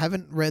 I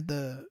haven't read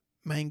the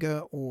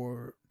manga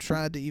or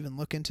tried to even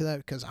look into that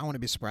because I want to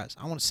be surprised.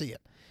 I want to see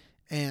it.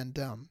 And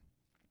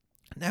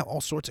now all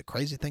sorts of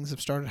crazy things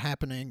have started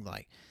happening.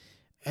 Like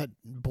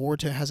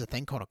Boruto has a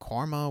thing called a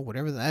karma,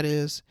 whatever that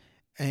is,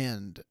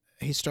 and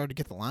he started to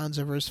get the lines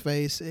over his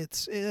face.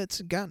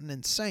 It's gotten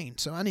insane.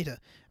 So I need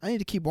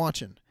to keep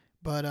watching.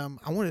 But I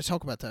wanted to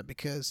talk about that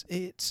because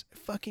it's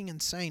fucking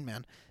insane,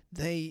 man.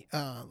 They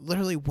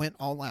literally went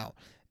all out.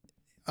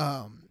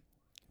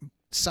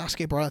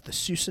 Sasuke brought out the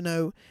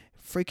Susanoo.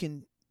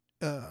 Freaking,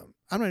 I'm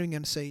not even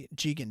going to say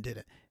Jigen did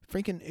it.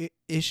 Freaking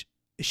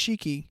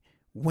Ishiki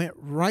went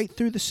right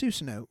through the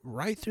Susanoo,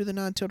 right through the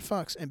nine-tailed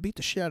fox, and beat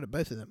the shit out of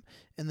both of them.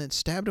 And then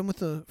stabbed him with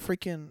the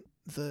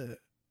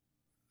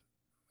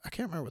I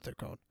can't remember what they're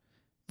called.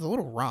 The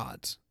little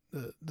rods.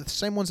 The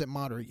same ones that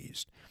Madara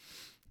used.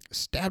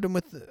 Stabbed him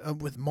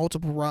with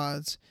multiple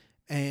rods,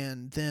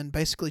 and then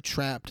basically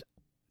trapped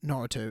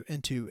Naruto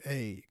into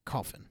a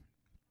coffin,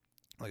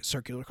 like a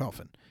circular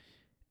coffin.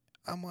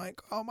 I'm like,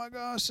 oh my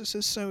gosh, this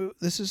is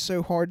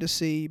so hard to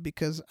see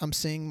because I'm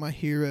seeing my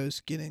heroes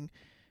getting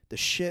the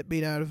shit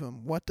beat out of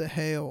them. What the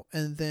hell?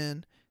 And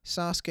then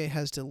Sasuke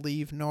has to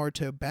leave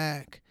Naruto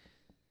back,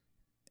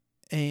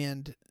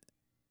 and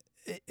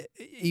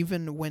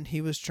even when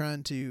he was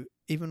trying to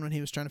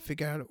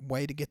figure out a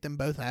way to get them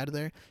both out of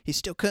there, he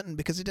still couldn't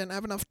because he didn't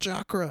have enough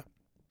chakra.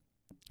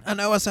 I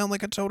know I sound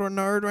like a total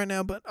nerd right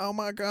now, but oh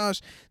my gosh,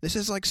 this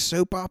is like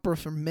soap opera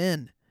for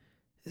men.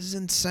 This is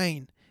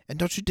insane. And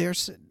don't you dare,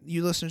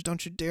 you listeners,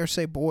 don't you dare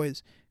say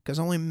boys, because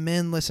only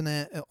men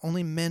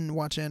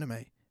watch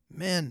anime.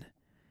 Men.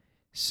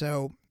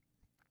 So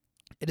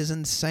it is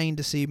insane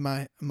to see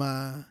my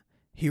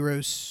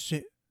heroes.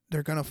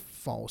 They're going to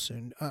fall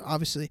soon.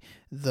 Obviously,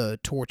 the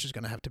torch is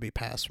going to have to be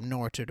passed from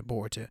Naruto to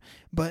Boruto.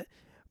 But,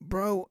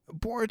 bro,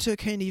 Boruto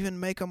can't even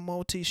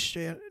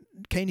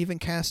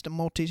cast a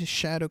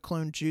multi-shadow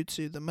clone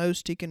jutsu. The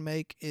most he can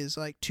make is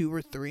like 2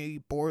 or 3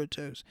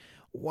 Borutos.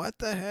 What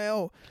the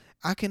hell?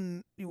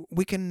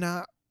 We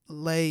cannot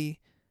lay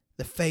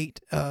the fate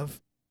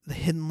of the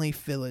Hidden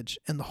Leaf Village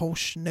and the whole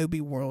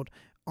shinobi world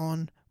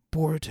on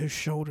Boruto's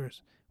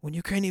shoulders when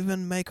you can't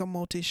even make a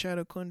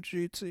multi-shadow clone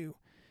jutsu.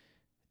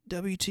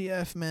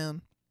 WTF,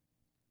 man.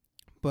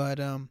 But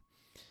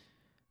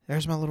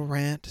there's my little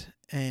rant,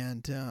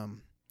 and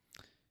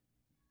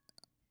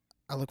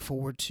I look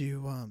forward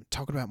to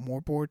talking about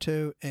more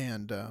Boruto,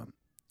 and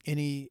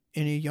any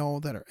of y'all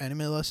that are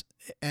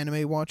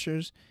anime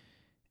watchers,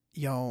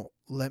 y'all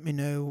let me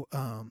know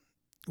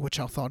what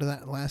y'all thought of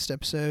that last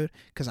episode,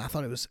 because I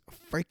thought it was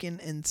freaking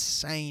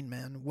insane,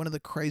 man. One of the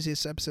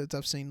craziest episodes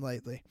I've seen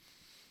lately,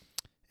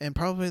 and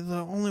probably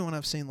the only one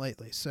I've seen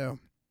lately. So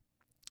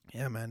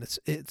yeah, man,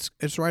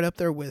 it's right up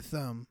there with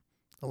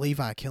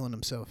Levi killing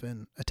himself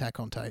in Attack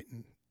on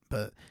Titan,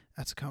 but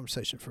that's a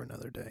conversation for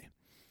another day.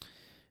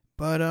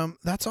 But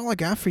that's all I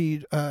got for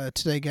you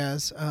today,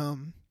 guys.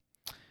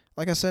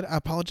 Like I said, I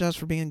apologize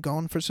for being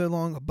gone for so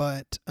long,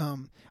 but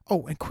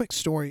and quick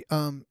story.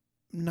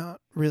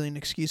 not really an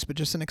excuse, but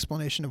just an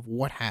explanation of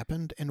what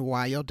happened and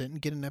why y'all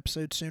didn't get an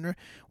episode sooner.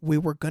 We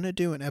were gonna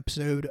do an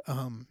episode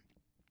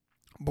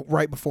but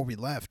right before we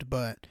left,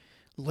 but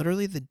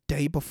literally the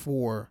day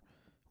before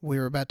we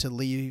were about to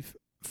leave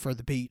for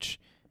the beach,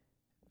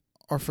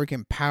 our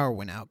freaking power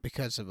went out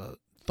because of a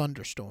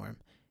thunderstorm,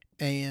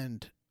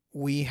 and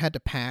we had to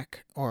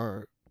pack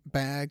our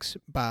bags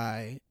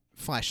by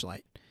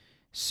flashlight.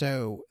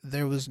 So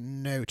there was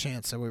no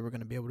chance that we were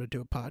going to be able to do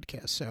a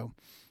podcast. So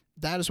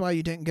that is why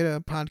you didn't get a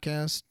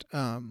podcast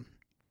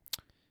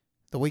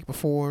the week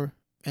before,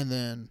 and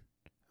then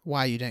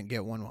why you didn't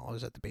get one while I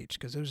was at the beach,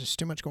 because there was just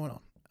too much going on.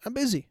 I'm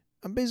busy,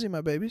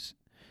 my babies.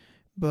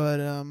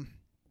 But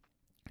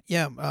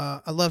yeah,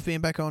 I love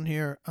being back on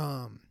here.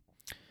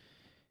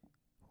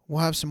 We'll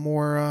have some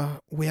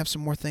more. We have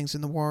some more things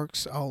in the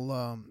works.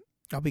 I'll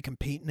be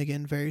competing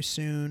again very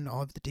soon. I'll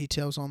have the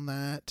details on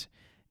that,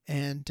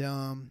 and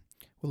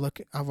well,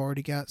 look, I've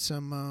already got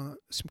some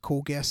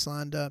cool guests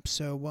lined up.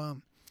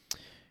 So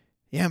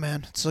yeah,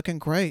 man, it's looking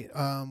great.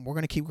 We're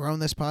gonna keep growing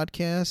this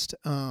podcast.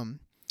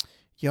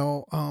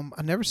 Y'all,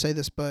 I never say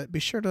this, but be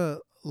sure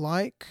to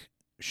like,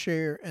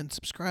 share, and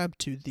subscribe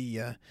to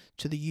the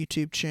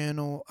YouTube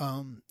channel,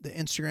 the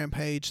Instagram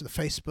page, the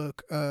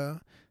Facebook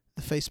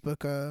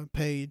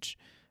page.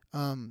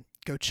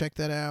 Go check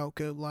that out.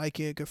 Go like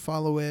it. Go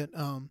follow it.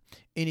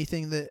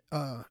 Anything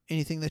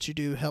that you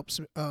do helps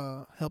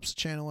the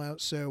channel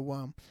out.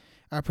 So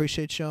I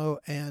appreciate y'all,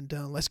 and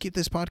let's keep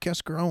this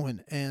podcast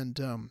growing.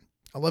 And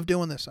I love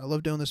doing this. I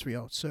love doing this for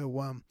y'all.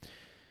 So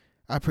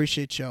I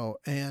appreciate y'all,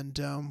 and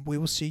we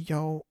will see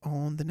y'all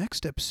on the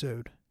next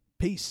episode.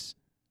 Peace.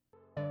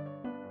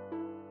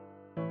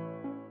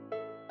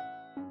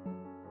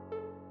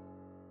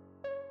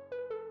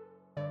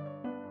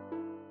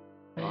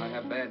 I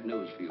have bad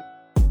news for you.